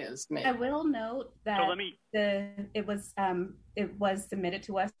way is. Maybe. I will note that it was submitted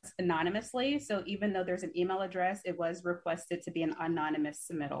to us anonymously. So even though there's an email address, it was requested to be an anonymous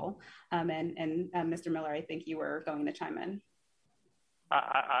submittal. And Mr. Miller, I think you were going to chime in.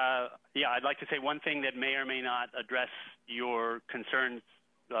 Yeah, I'd like to say one thing that may or may not address your concerns,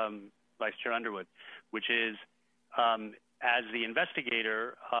 Vice Chair Underwood, which is, as the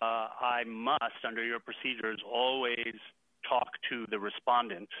investigator, I must, under your procedures, always talk to the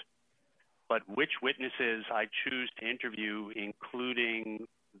respondent, but which witnesses I choose to interview, including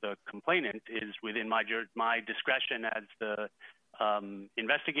the complainant, is within my discretion as the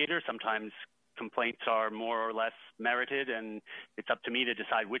investigator. Sometimes complaints are more or less merited, and it's up to me to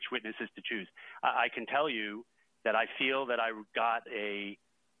decide which witnesses to choose. I can tell you that I feel that I got a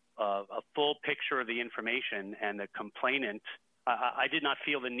full picture of the information, and the complainant, I did not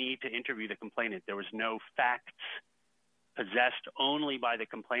feel the need to interview the complainant. There was no facts possessed only by the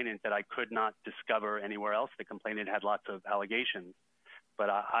complainant that I could not discover anywhere else. The complainant had lots of allegations, but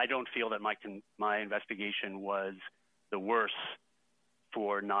I don't feel that my investigation was the worse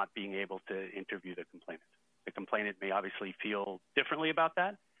for not being able to interview the complainant. The complainant may obviously feel differently about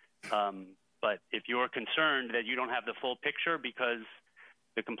that, but if you're concerned that you don't have the full picture because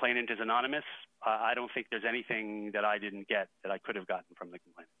the complainant is anonymous, I don't think there's anything that I didn't get that I could have gotten from the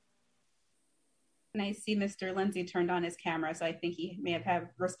complainant. And I see Mr. Lindsay turned on his camera, so I think he may have had a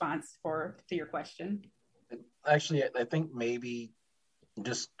response to your question. Actually, I think maybe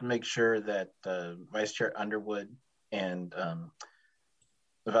just to make sure that Vice Chair Underwood and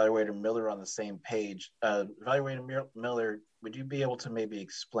Evaluator Miller on the same page. Evaluator Miller, would you be able to maybe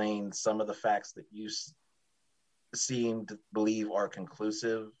explain some of the facts that you seem to believe are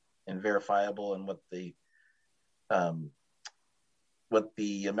conclusive and verifiable, and what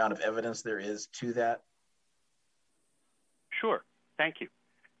the amount of evidence there is to that? Sure, thank you.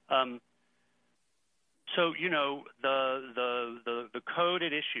 So, you know, the code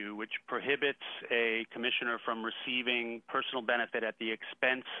at issue, which prohibits a commissioner from receiving personal benefit at the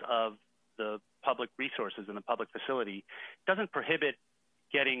expense of the public resources in the public facility, doesn't prohibit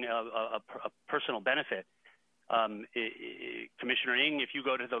getting a personal benefit. Commissioner Ng, if you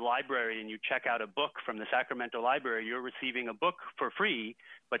go to the library and you check out a book from the Sacramento Library, you're receiving a book for free,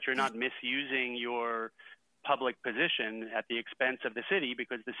 but you're not misusing your public position at the expense of the city,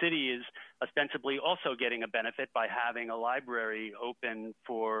 because the city is ostensibly also getting a benefit by having a library open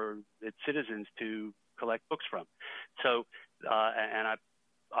for its citizens to collect books from. So, and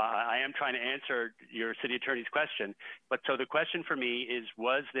I am trying to answer your city attorney's question, but so the question for me is,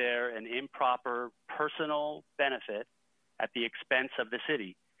 was there an improper personal benefit at the expense of the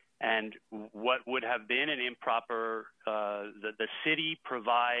city? And what would have been an improper, the city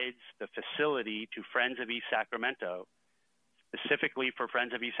provides the facility to Friends of East Sacramento, specifically for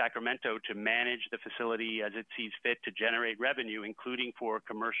Friends of East Sacramento to manage the facility as it sees fit to generate revenue, including for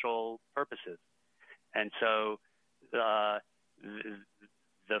commercial purposes. And so the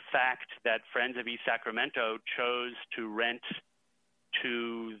fact that Friends of East Sacramento chose to rent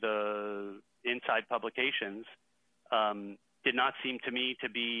to the Inside Publications did not seem to me to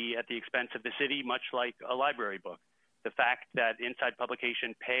be at the expense of the city, much like a library book. The fact that Inside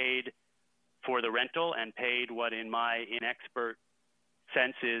Publication paid for the rental and paid what in my inexpert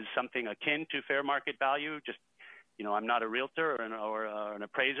sense is something akin to fair market value. Just, you know, I'm not a realtor or an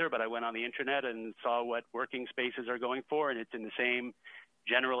appraiser, but I went on the internet and saw what working spaces are going for, and it's in the same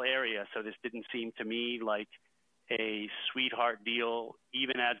general area. So this didn't seem to me like a sweetheart deal,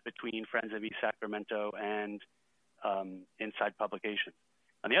 even as between Friends of East Sacramento and Inside Publication.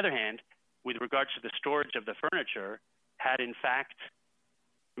 On the other hand, with regards to the storage of the furniture, had in fact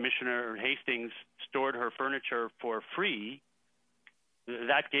Commissioner Hastings stored her furniture for free,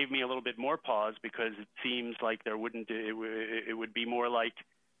 that gave me a little bit more pause, because it seems like there wouldn't, it would be more like,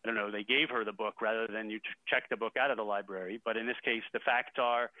 I don't know, they gave her the book rather than you check the book out of the library. But in this case, the facts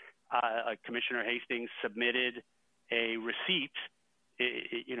are Commissioner Hastings submitted a receipt.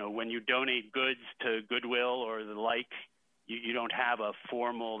 You know, when you donate goods to Goodwill or the like, you don't have a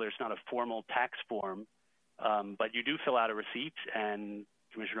formal, there's not a formal tax form, but you do fill out a receipt, and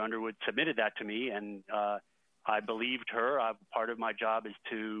Commissioner Underwood submitted that to me, and I believed her. Part of my job is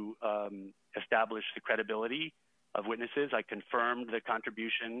to establish the credibility of witnesses. I confirmed the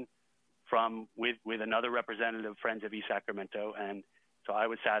contribution with another representative of Friends of East Sacramento, and so I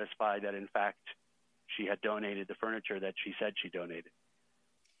was satisfied that in fact she had donated the furniture that she said she donated.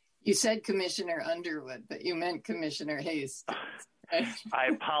 You said Commissioner Underwood, but you meant Commissioner Hastings. I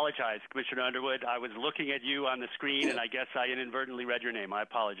apologize, Commissioner Underwood. I was looking at you on the screen, and I guess I inadvertently read your name. I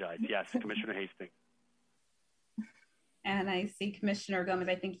apologize. Yes, Commissioner Hastings. And I see Commissioner Gomez.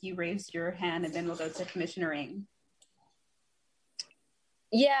 I think you raised your hand, and then we'll go to Commissioner Ng.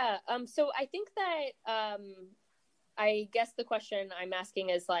 Yeah. So I think that I guess the question I'm asking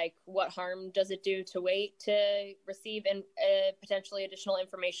is, like, what harm does it do to wait to receive potentially additional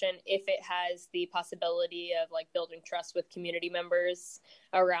information if it has the possibility of, like, building trust with community members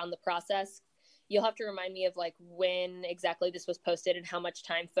around the process? You'll have to remind me of, like, when exactly this was posted and how much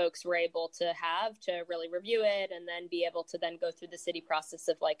time folks were able to have to really review it and then be able to then go through the city process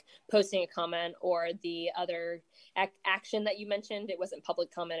of, like, posting a comment or the other action that you mentioned. It wasn't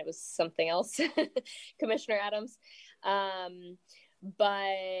public comment, it was something else, Commissioner Adams. But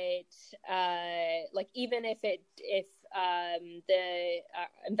like, even if the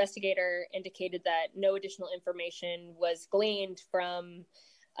investigator indicated that no additional information was gleaned from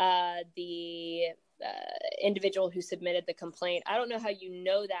the individual who submitted the complaint, I don't know how you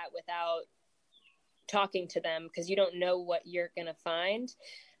know that without talking to them, because you don't know what you're going to find.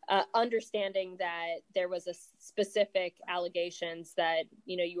 Understanding that there was a specific allegations that,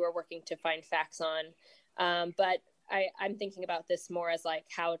 you know, you were working to find facts on. But I'm thinking about this more as like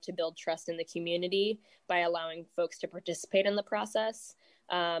how to build trust in the community by allowing folks to participate in the process.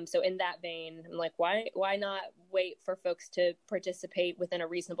 So in that vein, I'm like, why not wait for folks to participate within a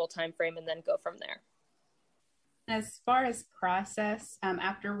reasonable time frame and then go from there? As far as process,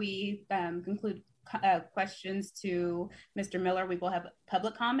 after we conclude questions to Mr. Miller, we will have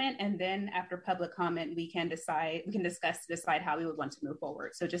public comment, and then after public comment, we can decide how we would want to move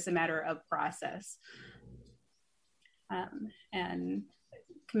forward. So just a matter of process. And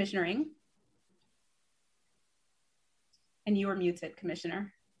Commissioner Ng, and you are muted,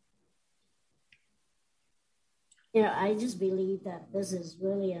 Commissioner. You know, I just believe that this is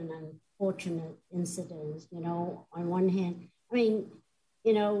really an unfortunate incident. You know, on one hand, I mean,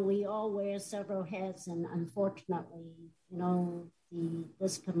 you know, we all wear several hats, and unfortunately, you know,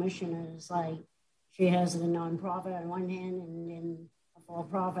 this commissioner is like, she has a nonprofit on one hand and then a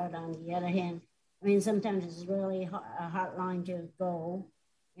for-profit on the other hand. I mean, sometimes it's really a hard line to go,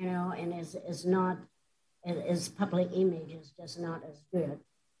 you know, and its public image is just not as good.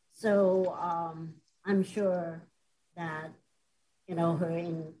 So I'm sure that, you know,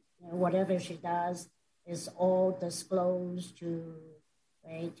 whatever she does is all disclosed to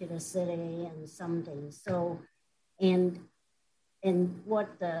the city and something. So, and what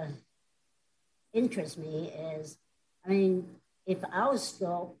interests me is, I mean, if our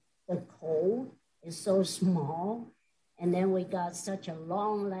scope, the code is so small, and then we got such a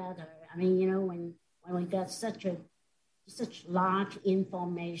long letter. I mean, you know, when we got such large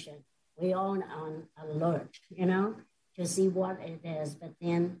information, we all on alert, you know, to see what it is. But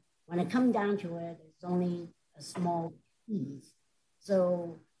then when it comes down to it, it's only a small piece.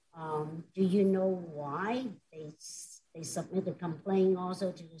 So do you know why they submit a complaint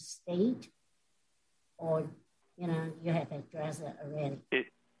also to the state? Or, you know, you have addressed it already?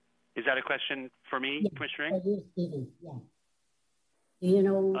 Is that a question for me, yeah, Commissioner? Stephen, yeah. Do you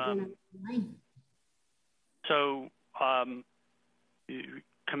know why? So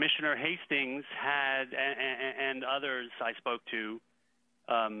Commissioner Hastings had, and others I spoke to,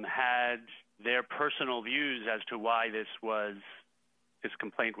 had their personal views as to why this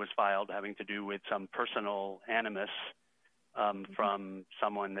complaint was filed, having to do with some personal animus from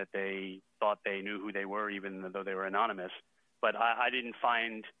someone that they thought they knew who they were, even though they were anonymous. But I didn't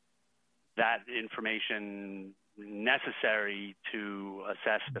find that information necessary to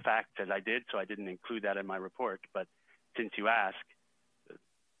assess the facts as I did, so I didn't include that in my report. But since you asked,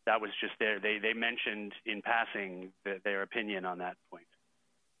 that was just there. They mentioned in passing their opinion on that point.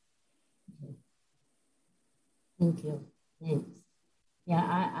 Thank you. Thanks.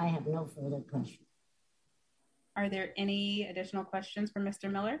 Yeah, I have no further questions. Are there any additional questions for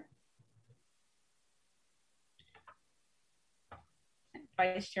Mr. Miller?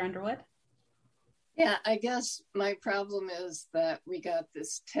 Vice Chair Underwood? Yeah, I guess my problem is that we got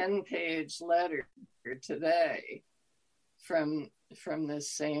this 10-page letter today from this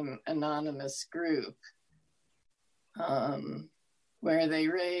same anonymous group where they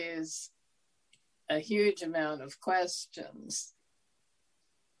raise a huge amount of questions,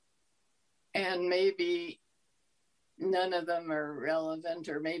 and maybe none of them are relevant,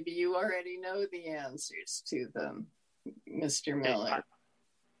 or maybe you already know the answers to them, Mr. Miller.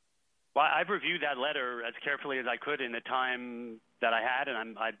 Well, I've reviewed that letter as carefully as I could in the time that I had,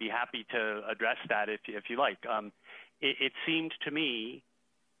 and I'd be happy to address that if you like. It seemed to me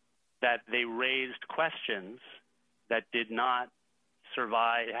that they raised questions that did not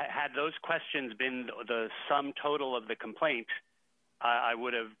survive. Had those questions been the sum total of the complaint, I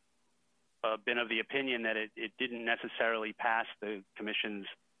would have been of the opinion that it didn't necessarily pass the commission's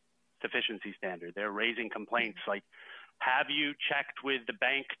sufficiency standard. They're raising complaints like, have you checked with the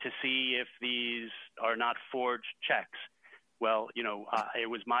bank to see if these are not forged checks? Well, you know, it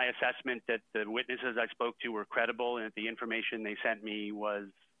was my assessment that the witnesses I spoke to were credible and that the information they sent me was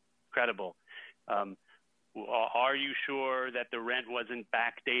credible. Are you sure that the rent wasn't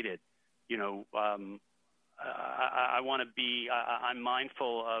backdated? You know, I want to be, I'm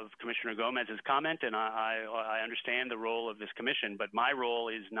mindful of Commissioner Gomez's comment, and I understand the role of this commission, but my role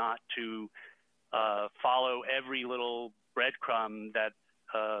is not to follow every little breadcrumb that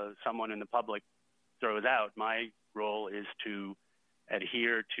someone in the public throws out. My role is to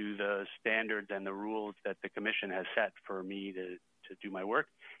adhere to the standards and the rules that the commission has set for me to do my work.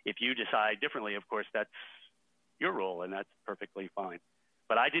 If you decide differently, of course, that's your role, and that's perfectly fine.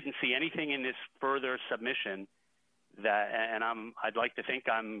 But I didn't see anything in this further submission that, and I'd like to think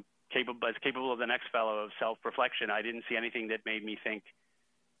I'm capable of the next fellow of self-reflection. I didn't see anything that made me think,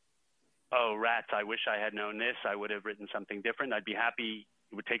 oh, rats, I wish I had known this. I would have written something different. I'd be happy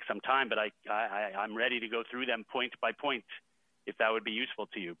would take some time, but I'm ready to go through them point by point if that would be useful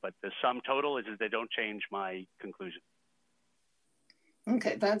to you. But the sum total is they don't change my conclusion.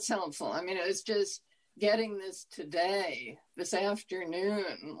 Okay, that's helpful. I mean, it was just getting this today, this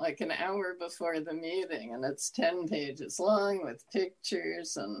afternoon, like an hour before the meeting, and it's 10 pages long with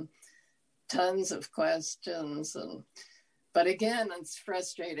pictures and tons of questions. But again, it's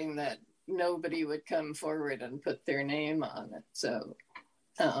frustrating that nobody would come forward and put their name on it. So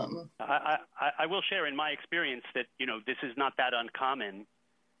I will share in my experience that, this is not that uncommon.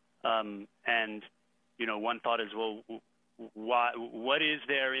 And, one thought is, well, what is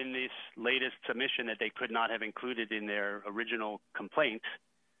there in this latest submission that they could not have included in their original complaint?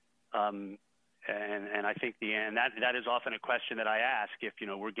 And I think that is often a question that I ask if,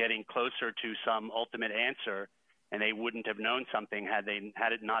 we're getting closer to some ultimate answer and they wouldn't have known something had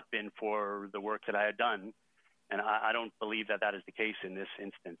it not been for the work that I had done. And I don't believe that is the case in this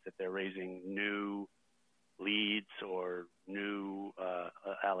instance, that they're raising new leads or new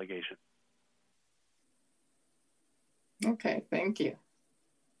allegations. Okay, thank you.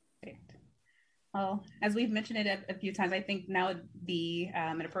 Great. Well, as we've mentioned it a few times, I think now would be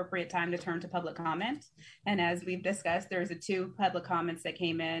an appropriate time to turn to public comment. And as we've discussed, there's 2 public comments that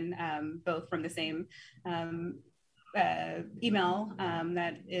came in, both from the same email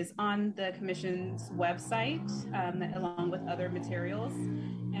that is on the Commission's website, along with other materials.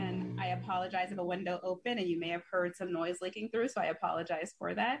 And I apologize if a window opened and you may have heard some noise leaking through, so I apologize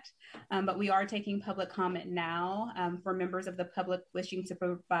for that. But we are taking public comment now. For members of the public wishing to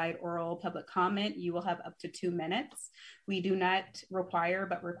provide oral public comment, you will have up to 2 minutes. We do not require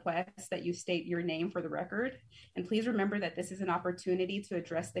but request that you state your name for the record. And please remember that this is an opportunity to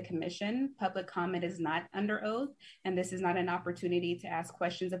address the Commission. Public comment is not under oath, and this is not an opportunity to ask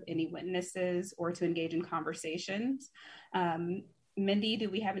questions of any witnesses or to engage in conversations. Mindy, do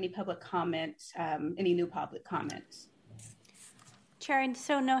we have any public comment, any new public comments? Chair, and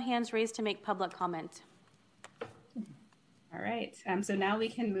so no hands raised to make public comment. All right, so now we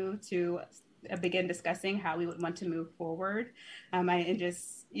can move to begin discussing how we would want to move forward. And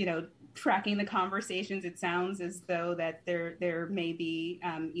just, tracking the conversations, it sounds as though that there may be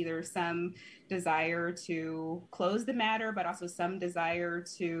either some desire to close the matter, but also some desire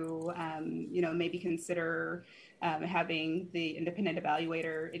to, maybe consider having the independent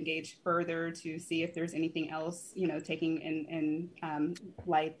evaluator engage further to see if there's anything else, taking in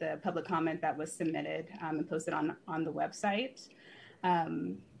light the public comment that was submitted and posted on the website.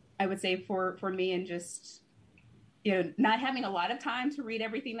 I would say for me, and just, not having a lot of time to read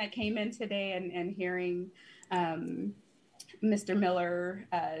everything that came in today and hearing Mr. Miller,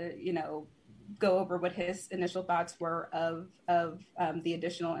 go over what his initial thoughts were of the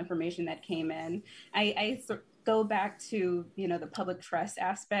additional information that came in. I go back to, the public trust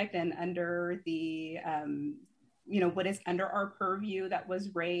aspect and under the, what is under our purview that was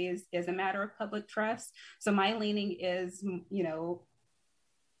raised is a matter of public trust. So my leaning is,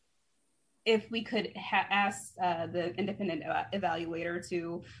 if we could ask the independent evaluator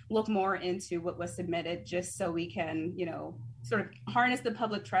to look more into what was submitted, just so we can, sort of harness the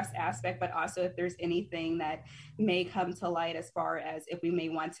public trust aspect, but also if there's anything that may come to light as far as if we may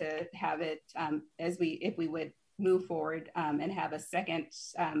want to have it if we would move forward and have a second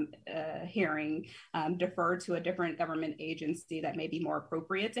hearing defer to a different government agency that may be more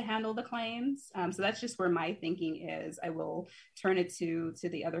appropriate to handle the claims. So that's just where my thinking is. I will turn it to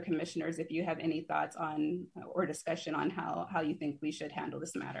the other commissioners if you have any thoughts on or discussion on how you think we should handle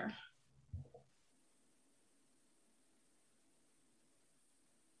this matter.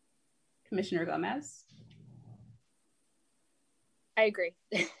 Commissioner Gomez? I agree.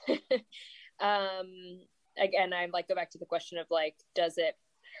 Again, I'd like to go back to the question of does it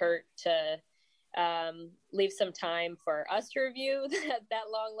hurt to leave some time for us to review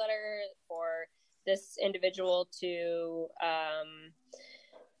that long letter, for this individual to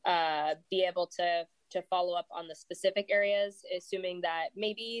be able to follow up on the specific areas, assuming that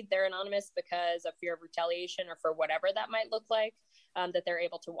maybe they're anonymous because of fear of retaliation or for whatever that might look like, that they're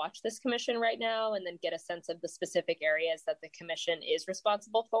able to watch this commission right now and then get a sense of the specific areas that the commission is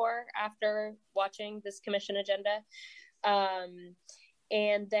responsible for after watching this commission agenda.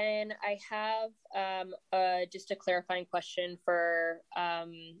 And then I have just a clarifying question for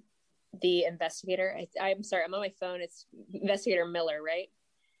the investigator. I'm sorry, I'm on my phone. It's Investigator Miller, right?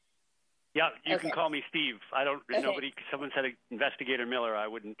 Yeah, you can call me Steve. I don't, okay. Someone said Investigator Miller, I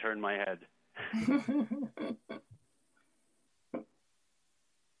wouldn't turn my head.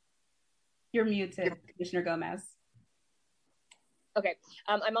 You're muted, Commissioner Gomez. Okay.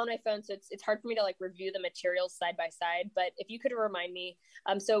 I'm on my phone, so it's hard for me to like review the materials side by side. But if you could remind me,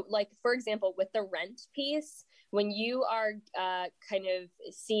 so like for example, with the rent piece, when you are kind of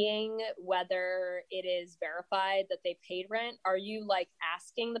seeing whether it is verified that they paid rent, are you like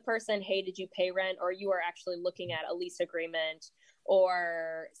asking the person, "Hey, did you pay rent?" Or you are actually looking at a lease agreement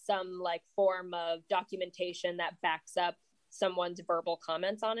or some like form of documentation that backs up someone's verbal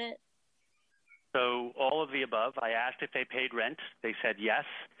comments on it? So all of the above. I asked if they paid rent. They said yes.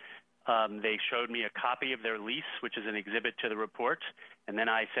 They showed me a copy of their lease, which is an exhibit to the report. And then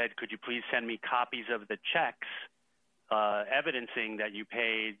I said, could you please send me copies of the checks evidencing that you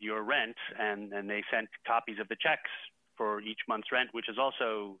paid your rent? And they sent copies of the checks for each month's rent, which is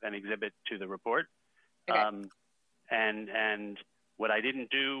also an exhibit to the report. Okay. And what I didn't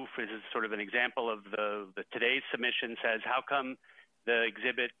do, this is sort of an example of the today's submission says, how come the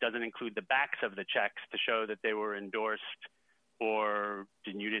exhibit doesn't include the backs of the checks to show that they were endorsed, or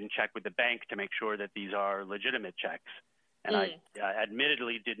you didn't check with the bank to make sure that these are legitimate checks? And I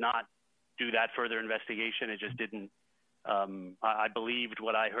admittedly did not do that further investigation. It just didn't, I believed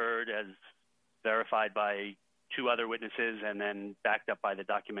what I heard as verified by two other witnesses and then backed up by the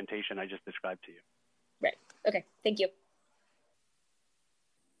documentation I just described to you. Right. Okay. Thank you.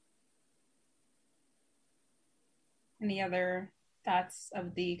 Any other thoughts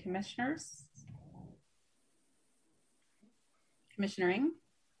of the commissioners? Commissioner Ng?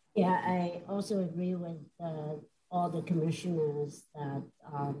 Yeah, I also agree with all the commissioners that,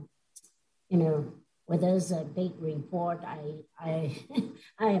 you know, with this big report, I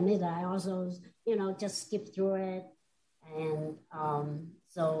admit I also, you know, just skip through it. And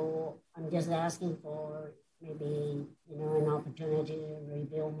so I'm just asking for maybe, you know, an opportunity to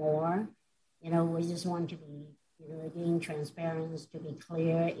reveal more. You know, we just want to be, you know, again, transparency, to be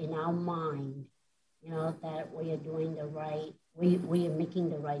clear in our mind, you know, that we are doing the right, we are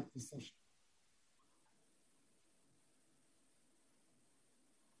making the right decision.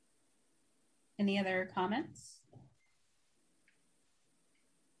 Any other comments?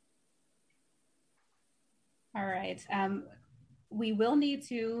 All right. We will need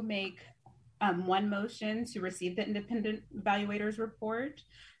to make one motion to receive the independent evaluators report.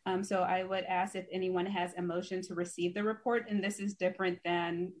 So I would ask if anyone has a motion to receive the report, and this is different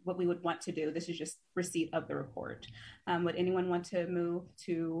than what we would want to do. This is just receipt of the report. Would anyone want to move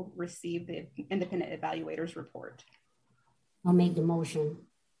to receive the independent evaluators report? I'll make the motion.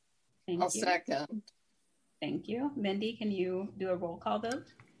 Thank I'll you. second. Thank you. Mindy, can you do a roll call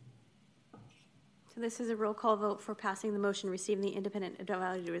vote? So this is a roll call vote for passing the motion receiving the independent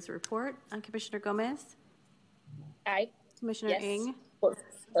evaluators report. Commissioner Gomez? Aye. Commissioner Ng?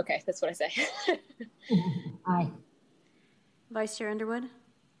 Okay, that's what I say. Aye. Vice Chair Underwood?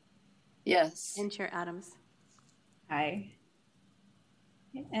 Yes. And Chair Adams? Aye.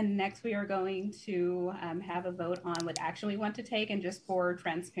 And next we are going to have a vote on what action we want to take. And just for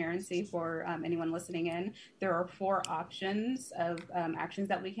transparency for anyone listening in, there are 4 options of actions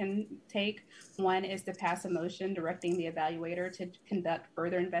that we can take. One is to pass a motion directing the evaluator to conduct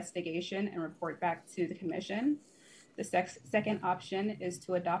further investigation and report back to the commission. The second option is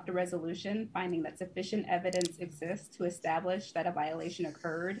to adopt a resolution finding that sufficient evidence exists to establish that a violation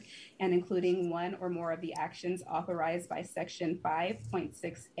occurred, and including one or more of the actions authorized by Section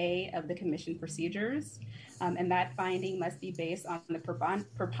 5.6A of the Commission procedures. And that finding must be based on the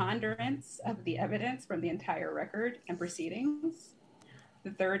preponderance of the evidence from the entire record and proceedings.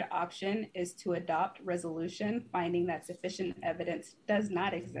 The third option is to adopt resolution finding that sufficient evidence does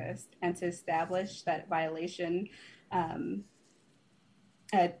not exist and to establish that violation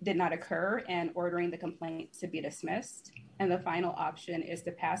did not occur and ordering the complaint to be dismissed. And the final option is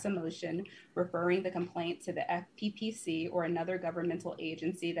to pass a motion referring the complaint to the FPPC or another governmental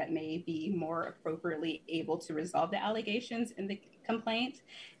agency that may be more appropriately able to resolve the allegations in the complaint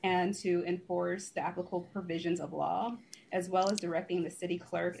and to enforce the applicable provisions of law, as well as directing the city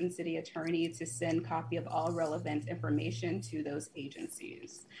clerk and city attorney to send copy of all relevant information to those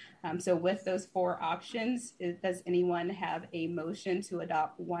agencies. So with those 4 options, does anyone have a motion to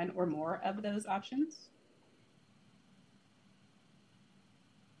adopt one or more of those options?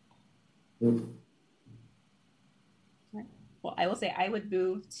 Well, I will say I would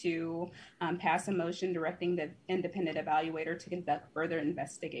move to pass a motion directing the independent evaluator to conduct further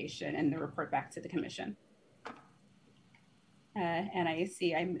investigation and the report back to the commission. And I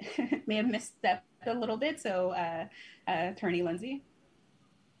see I may have missed that a little bit. So Attorney Lindsay.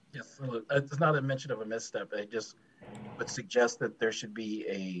 Yes, it's not a mention of a misstep. I just would suggest that there should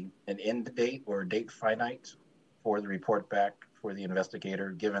be an end date or a date finite for the report back for the investigator,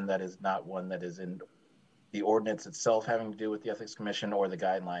 given that is not one that is the ordinance itself having to do with the Ethics Commission or the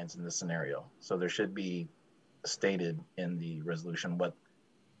guidelines in this scenario. So there should be stated in the resolution what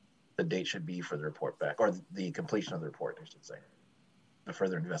the date should be for the report back, or the completion of the report, I should say, the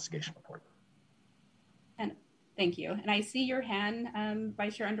further investigation report. And thank you. And I see your hand,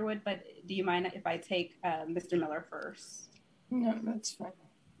 Vice Chair Underwood, but do you mind if I take Mr. Miller first? No, that's fine.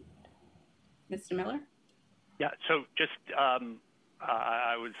 Mr. Miller? Yeah, so just,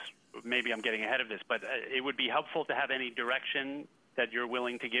 I was, maybe I'm getting ahead of this, but it would be helpful to have any direction that you're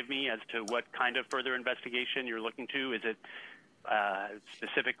willing to give me as to what kind of further investigation you're looking to. Is it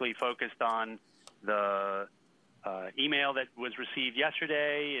specifically focused on the email that was received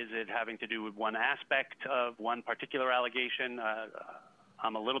yesterday? Is it having to do with one aspect of one particular allegation?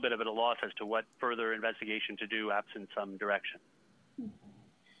 I'm a little bit of at a loss as to what further investigation to do absent some direction.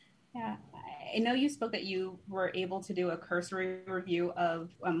 Yeah, I know you spoke that you were able to do a cursory review of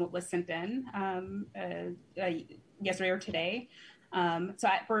what was sent in yesterday or today.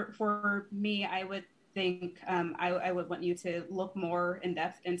 For me, I would think I would want you to look more in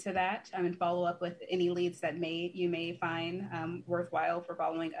depth into that and follow up with any leads that you may find worthwhile for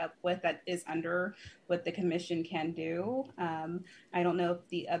following up with that is under what the commission can do. I don't know if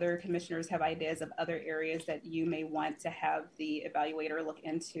the other commissioners have ideas of other areas that you may want to have the evaluator look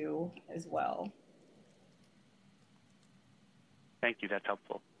into as well. Thank you, that's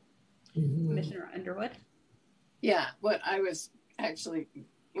helpful. Commissioner Underwood? Yeah, what I was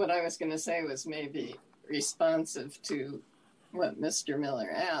going to say was maybe responsive to what Mr. Miller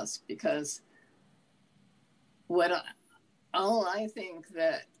asked, because all I think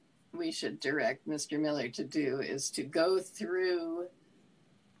that we should direct Mr. Miller to do is to go through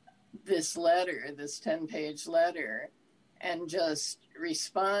this letter, this 10-page letter, and just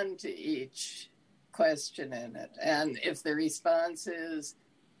respond to each question in it. And if the response is,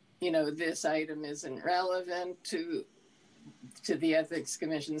 this item isn't relevant to the Ethics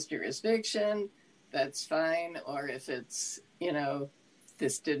Commission's jurisdiction, that's fine. Or if it's,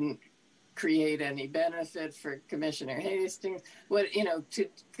 this didn't create any benefit for Commissioner Hastings, to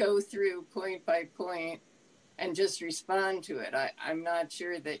go through point by point and just respond to it. I'm not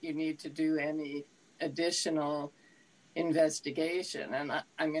sure that you need to do any additional investigation. And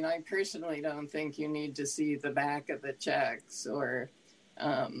I personally don't think you need to see the back of the checks or,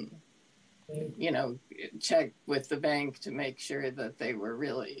 check with the bank to make sure that they were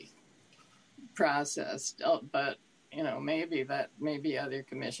really processed. But, maybe other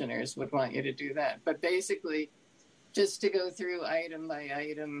commissioners would want you to do that. But basically, just to go through item by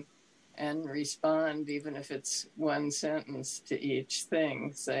item and respond, even if it's one sentence to each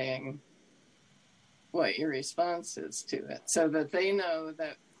thing, saying what your response is to it, so that they know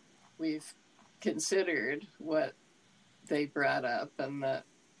that we've considered what they brought up and that,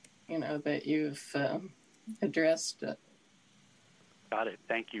 that you've addressed it. Got it.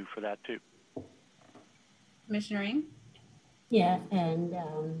 Thank you for that, too. Commissioner Ng? Yeah, and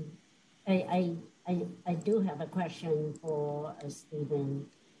I do have a question for Stephen.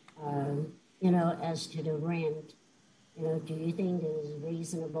 As to the rent, do you think it is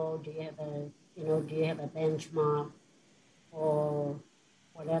reasonable? Do you have a benchmark for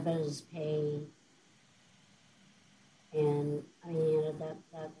whatever is paid? And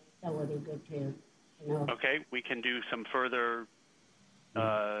that would be good too. Okay, we can do some further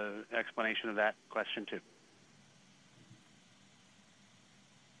explanation of that question too.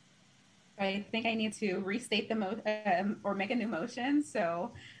 I think I need to restate the or make a new motion.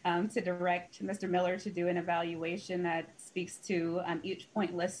 So to direct Mr. Miller to do an evaluation that speaks to each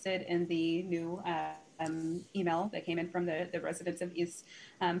point listed in the new email that came in from the residents of East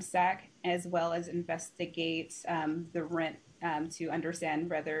Sac, as well as investigate the rent to understand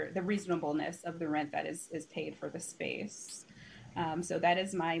whether the reasonableness of the rent that is paid for the space. So that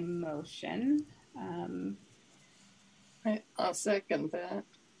is my motion. I'll second that.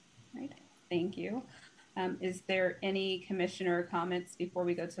 Right. Thank you. Is there any commissioner comments before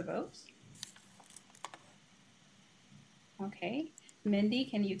we go to vote? Okay. Mindy,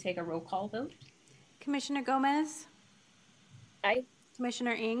 can you take a roll call vote? Commissioner Gomez? Aye.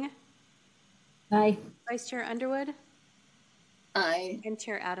 Commissioner Ng? Aye. Vice Chair Underwood? Aye. And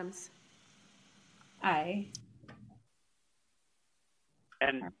Chair Adams? Aye.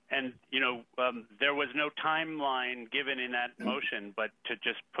 And there was no timeline given in that motion, but to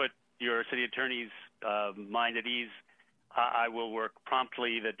just put your city attorney's mind at ease, I will work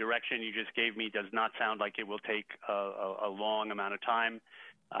promptly. The direction you just gave me does not sound like it will take a long amount of time.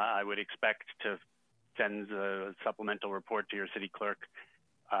 I would expect to send a supplemental report to your city clerk.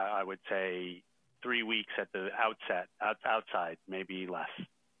 I would say 3 weeks at the outside, maybe less,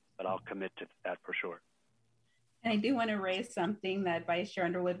 but I'll commit to that for sure. And I do want to raise something that Vice Chair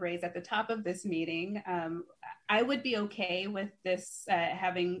Underwood raised at the top of this meeting. I would be okay with this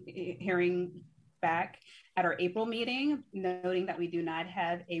having hearing back at our April meeting, noting that we do not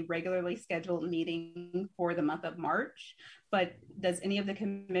have a regularly scheduled meeting for the month of March. But does any of the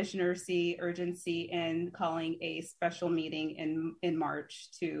commissioners see urgency in calling a special meeting in March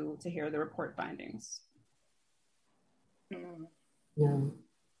to hear the report findings? No.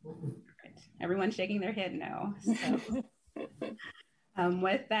 Right. Everyone's shaking their head no. So.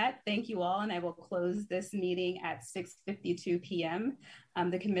 With that, thank you all, and I will close this meeting at 6:52 p.m.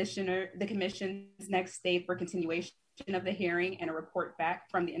 The commission's next date for continuation of the hearing and a report back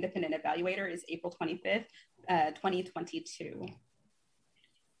from the independent evaluator is April 25th, 2022.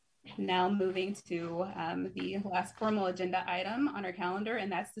 Now moving to the last formal agenda item on our calendar,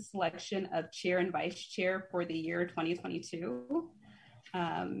 and that's the selection of chair and vice chair for the year 2022.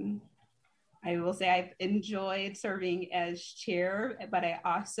 I will say I've enjoyed serving as chair, but I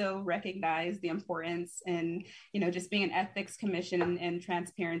also recognize the importance in, just being an ethics commission and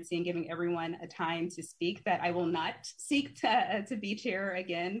transparency and giving everyone a time to speak, that I will not seek to be chair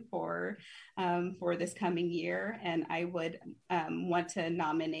again for this coming year. And I would want to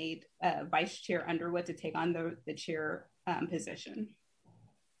nominate Vice Chair Underwood to take on the chair position.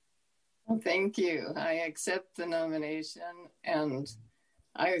 Thank you. I accept the nomination, and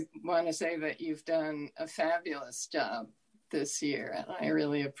I want to say that you've done a fabulous job this year, and I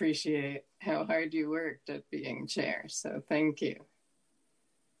really appreciate how hard you worked at being chair. So thank you.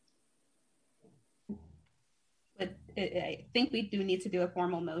 But I think we do need to do a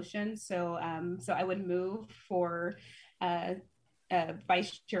formal motion. So I would move for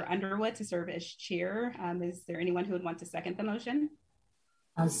Vice Chair Underwood to serve as chair. Is there anyone who would want to second the motion?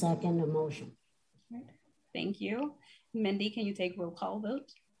 I'll second the motion. Right. Thank you. Mindy, can you take roll call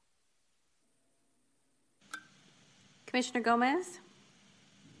vote? Commissioner Gomez?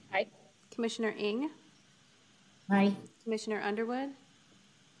 Aye. Commissioner Ng? Aye. Commissioner Underwood?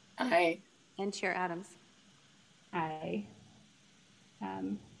 Aye. And Chair Adams? Aye.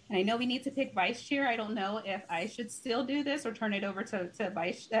 And I know we need to pick vice chair. I don't know if I should still do this or turn it over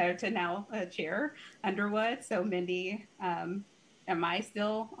to now Chair Underwood. So Mindy, am I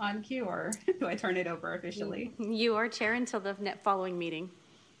still on cue, or do I turn it over officially? You are chair until the following meeting.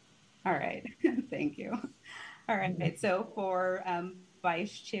 All right. Thank you. All right. So for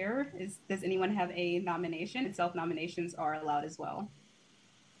vice chair, does anyone have a nomination? And self-nominations are allowed as well.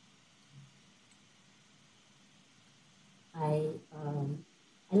 I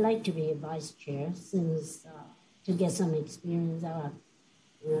like to be a vice chair since to get some experience out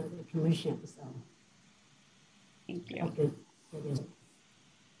of the commission. So thank you. Okay.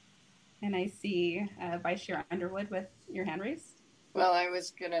 And I see Vice Chair Underwood with your hand raised. Well, I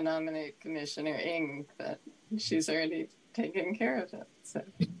was going to nominate Commissioner Ng, but she's already taken care of it. So.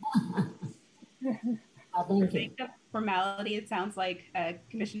 For sake of formality, it sounds like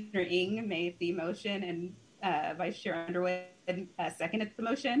Commissioner Ng made the motion and Vice Chair Underwood seconded the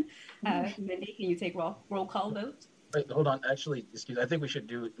motion. Mindy, can you take roll call vote? Wait, hold on. Actually, excuse me. I think we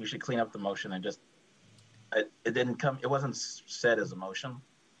should clean up the motion and just. It wasn't said as a motion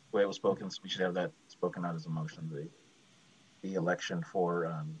the way it was spoken. So we should have that spoken out as a motion. The election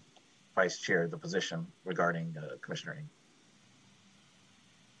for vice chair, the position regarding Commissioner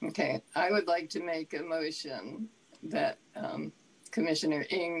Ng. Okay, I would like to make a motion that Commissioner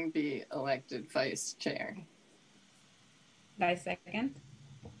Ng be elected vice chair. I second.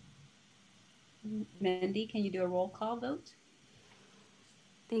 Mindy, can you do a roll call vote?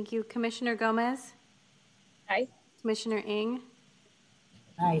 Thank you. Commissioner Gomez? Aye. Commissioner Ng?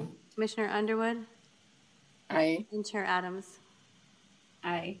 Aye. Commissioner Underwood? Aye. And Chair Adams?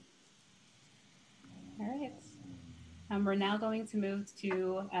 Aye. All right. We're now going to move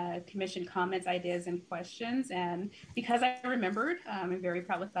to commission comments, ideas, and questions. And because I remembered, I'm very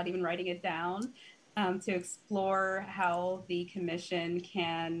proud without even writing it down, to explore how the commission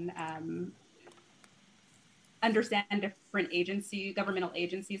can understand different governmental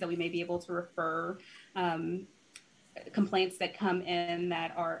agencies that we may be able to refer complaints that come in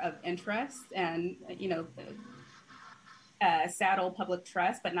that are of interest and, saddle public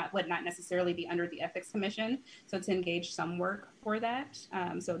trust, but would not necessarily be under the Ethics Commission. So to engage some work for that.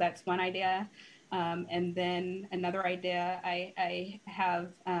 So that's one idea. And then another idea I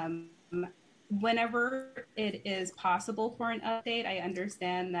have, whenever it is possible for an update, I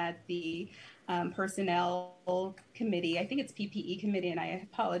understand that the Personnel Committee, I think it's PPE Committee, and I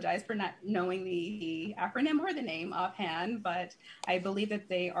apologize for not knowing the acronym or the name offhand, but I believe that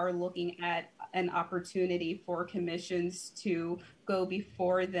they are looking at an opportunity for commissions to go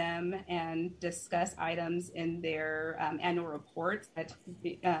before them and discuss items in their annual reports that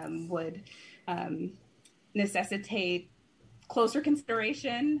would necessitate closer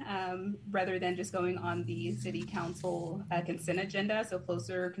consideration rather than just going on the city council consent agenda. So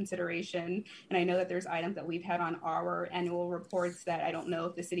closer consideration. And I know that there's items that we've had on our annual reports that I don't know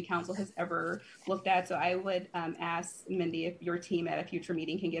if the city council has ever looked at. So I would ask Mindy if your team at a future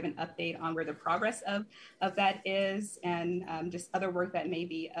meeting can give an update on where the progress of that is, and just other work that may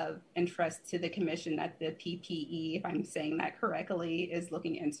be of interest to the commission that the PPE, if I'm saying that correctly, is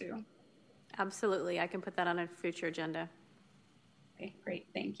looking into. Absolutely. I can put that on a future agenda. Okay, great,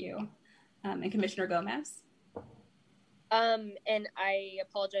 thank you. And Commissioner Gomez? And I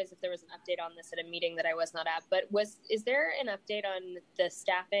apologize if there was an update on this at a meeting that I was not at, but is there an update on the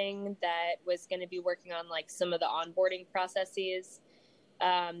staffing that was going to be working on like some of the onboarding processes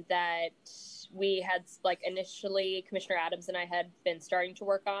that we had, like initially Commissioner Adams and I had been starting to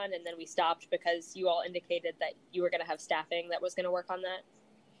work on, and then we stopped because you all indicated that you were going to have staffing that was going to work on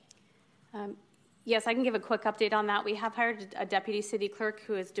that? Yes, I can give a quick update on that. We have hired a deputy city clerk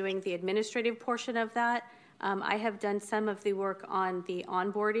who is doing the administrative portion of that. I have done some of the work on the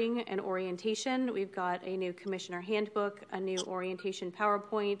onboarding and orientation. We've got a new commissioner handbook, a new orientation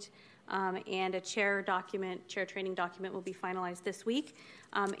PowerPoint, and a chair training document will be finalized this week.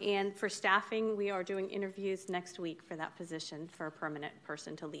 And for staffing, we are doing interviews next week for that position for a permanent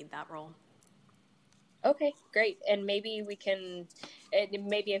person to lead that role. Okay, great. And maybe we can,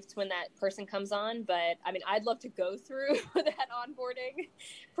 maybe it's when that person comes on, but I mean, I'd love to go through that onboarding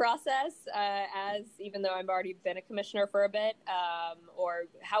process even though I've already been a commissioner for a bit, or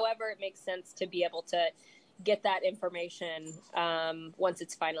however it makes sense to be able to get that information once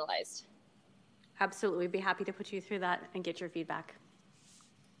it's finalized. Absolutely. We'd be happy to put you through that and get your feedback.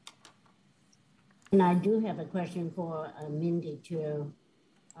 And I do have a question for Mindy too.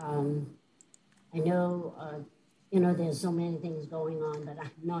 I know, there's so many things going on, but I'm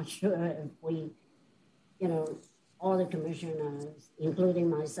not sure if we, all the commissioners, including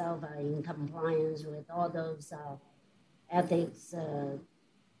myself, are in compliance with all those ethics,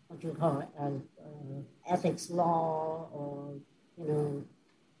 ethics law, or,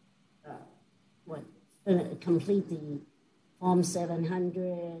 complete the Form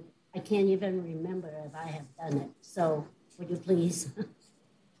 700. I can't even remember if I have done it. So would you please?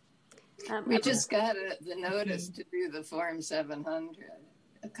 We just got the notice to do the Form 700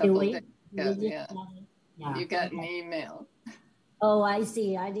 a couple of days ago. Yeah. You got an email. Oh, I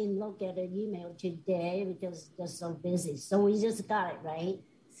see. I didn't look at an email today because just so busy. So we just got it, right?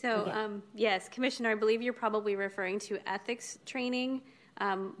 So, okay. Yes, Commissioner, I believe you're probably referring to ethics training.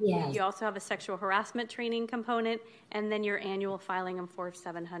 Yes. You also have a sexual harassment training component, and then your annual filing of Form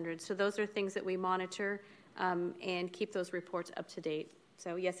 700. So those are things that we monitor and keep those reports up to date.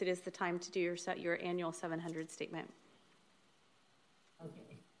 So yes, it is the time to do your annual 700 statement.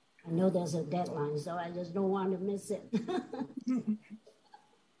 Okay. I know there's a deadline, so I just don't want to miss it.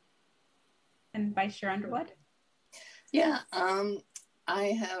 And Vice Chair Underwood? Yeah, I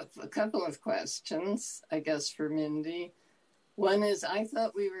have a couple of questions, I guess, for Mindy. One is, I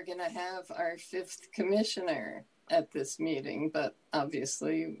thought we were going to have our 5th commissioner at this meeting, but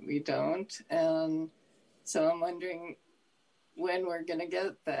obviously we don't. And so I'm wondering when we're going to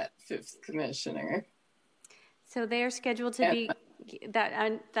get that 5th commissioner. So they are scheduled to be,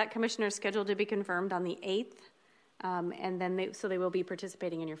 that commissioner is scheduled to be confirmed on the 8th, and then they will be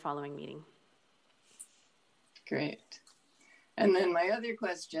participating in your following meeting. Great. And then my other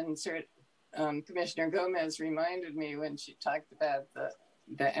question, Commissioner Gomez reminded me when she talked about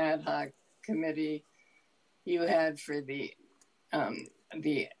the ad hoc committee you had for the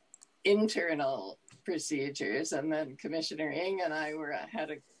internal procedures, and then Commissioner Ng and I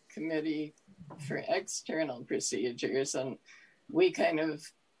had a committee for external procedures, and we kind of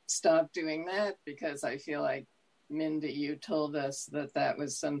stopped doing that because I feel like, Mindy, you told us that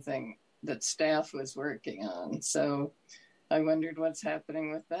was something that staff was working on. So I wondered what's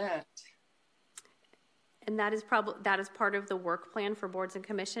happening with that. And that is part of the work plan for boards and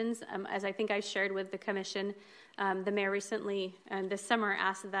commissions. As I think I shared with the commission, the mayor recently this summer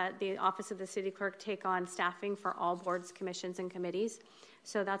asked that the Office of the City Clerk take on staffing for all boards, commissions, and committees.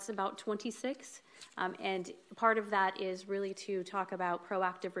 So that's about 26. And part of that is really to talk about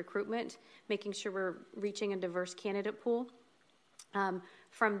proactive recruitment, making sure we're reaching a diverse candidate pool.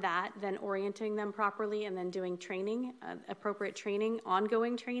 From that, then orienting them properly, and then doing training, appropriate training,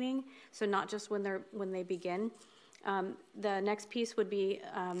 ongoing training. So not just when they begin. The next piece would be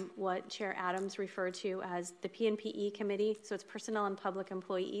what Chair Adams referred to as the PNPE Committee. So it's Personnel and Public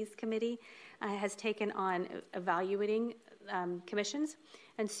Employees Committee has taken on evaluating commissions.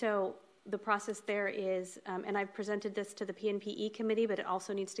 And so the process there is, and I've presented this to the PNPE Committee, but it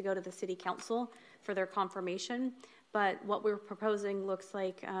also needs to go to the City Council for their confirmation. But what we're proposing looks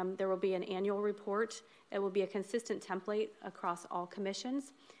like there will be an annual report. It will be a consistent template across all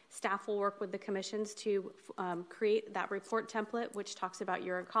commissions. Staff will work with the commissions to create that report template, which talks about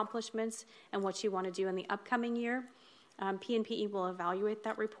your accomplishments and what you want to do in the upcoming year. PNPE will evaluate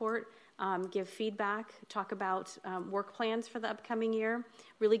that report, give feedback, talk about work plans for the upcoming year,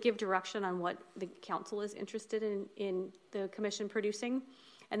 really give direction on what the council is interested in the commission producing.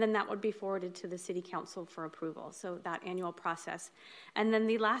 And then that would be forwarded to the City Council for approval, so that annual process. And then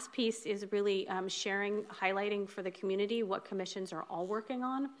the last piece is really sharing, highlighting for the community what commissions are all working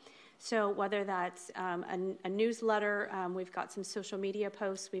on. So whether that's a newsletter, we've got some social media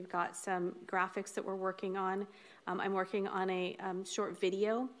posts, we've got some graphics that we're working on. I'm working on a short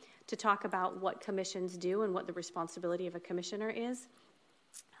video to talk about what commissions do and what the responsibility of a commissioner is.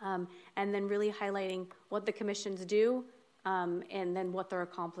 And then really highlighting what the commissions do, and then what their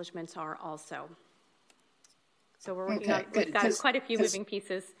accomplishments are also. So we're working on, we've got quite a few moving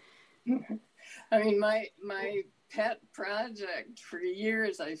pieces. I mean, my pet project for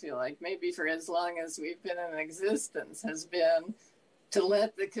years, I feel like, maybe for as long as we've been in existence, has been to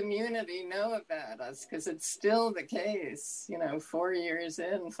let the community know about us, because it's still the case, 4 years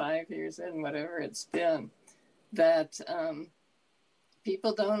in, 5 years in, whatever it's been, that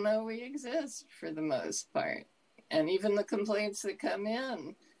people don't know we exist for the most part. And even the complaints that come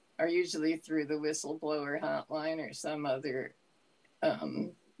in are usually through the whistleblower hotline or some other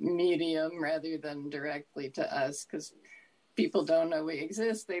medium rather than directly to us, because people don't know we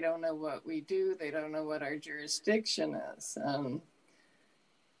exist. They don't know what we do. They don't know what our jurisdiction is.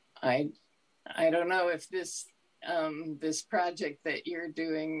 I don't know if this project that you're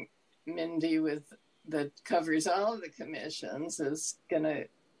doing, Mindy, that covers all of the commissions is going to,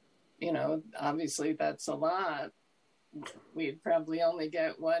 obviously that's a lot. We'd probably only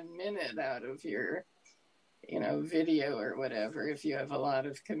get 1 minute out of your, video or whatever if you have a lot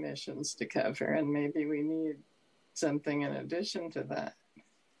of commissions to cover, and maybe we need something in addition to that.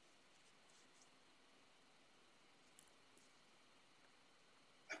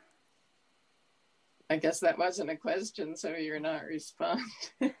 I guess that wasn't a question, so you're not responding.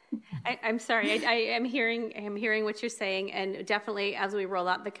 I'm sorry. I'm hearing what you're saying, and definitely as we roll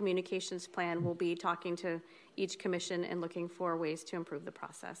out the communications plan, we'll be talking to each commission and looking for ways to improve the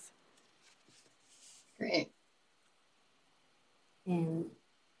process. Great. And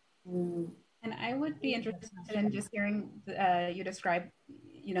I would be interested in just hearing you describe,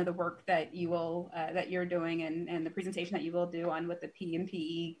 the work that you will that you're doing and the presentation that you will do on what the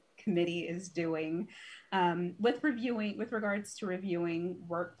PNPE committee is doing with regards to reviewing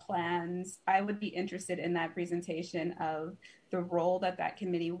work plans. I would be interested in that presentation of the role that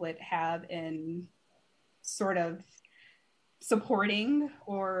committee would have in sort of supporting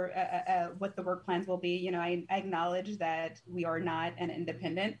or what the work plans will be. I acknowledge that we are not an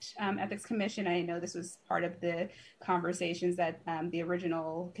independent ethics commission. I know this was part of the conversations that the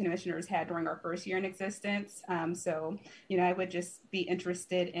original commissioners had during our first year in existence. So, I would just be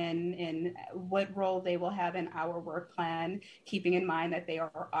interested in what role they will have in our work plan, keeping in mind that they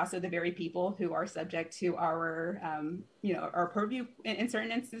are also the very people who are subject to our our purview in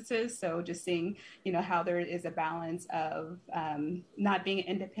certain instances. So just seeing, how there is a balance of not being an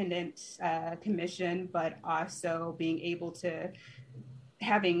independent commission, but also being able to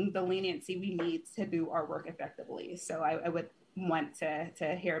having the leniency we need to do our work effectively. So I would want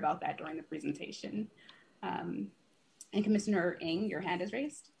to hear about that during the presentation. And Commissioner Ng, your hand is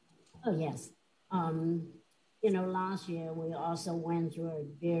raised. Oh, yes. Last year we also went through a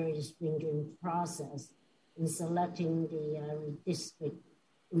very stringent process in selecting the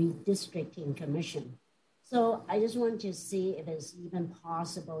redistricting commission. So I just want to see if it's even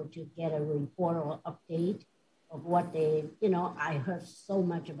possible to get a report or update of what they, I heard so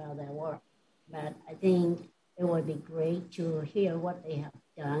much about their work, but I think it would be great to hear what they have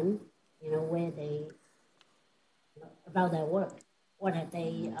done, where they, about their work, what have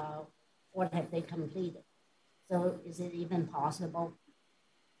they completed. So is it even possible?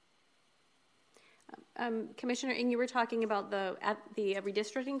 Commissioner Ng, you were talking about the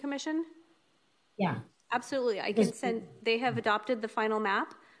redistricting commission? Yeah. Absolutely. I can send, they have adopted the final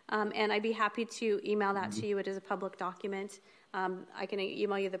map, and I'd be happy to email that to you. It is a public document. I can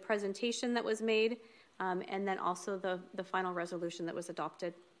email you the presentation that was made, and then also the final resolution that was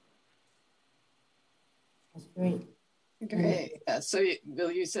adopted. That's great. Great. So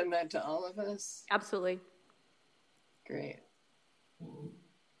will you send that to all of us? Absolutely. Great.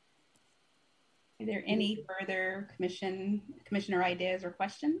 Are there any further commissioner ideas or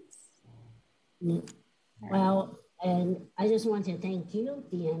questions? Well, and I just want to thank you,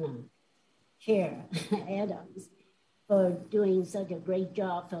 Deanna, Chair Adams, for doing such a great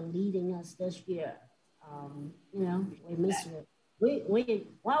job for leading us this year. You know, we miss you.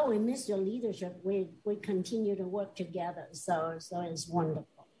 While we miss your leadership, we continue to work together. So it's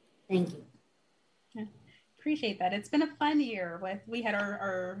wonderful. Thank you. Yeah, appreciate that. It's been a fun year. We had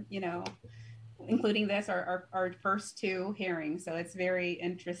our you know, including this, our first two hearings. So it's very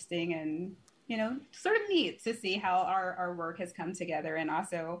interesting and, you know, sort of neat to see how our work has come together. And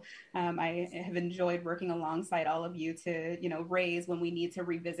also, I have enjoyed working alongside all of you to, you know, raise when we need to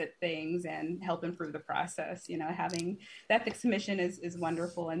revisit things and help improve the process. You know, having the Ethics Commission is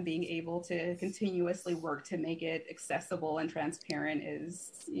wonderful, and being able to continuously work to make it accessible and transparent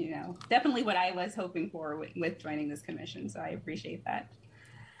is, you know, definitely what I was hoping for with joining this commission. So I appreciate that.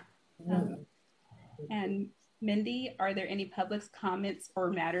 And Mindy, are there any public comments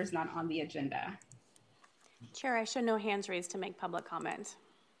or matters not on the agenda? Chair, I show no hands raised to make public comment.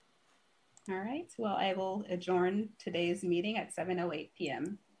 All right, well, I will adjourn today's meeting at 7:08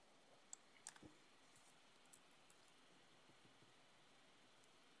 p.m.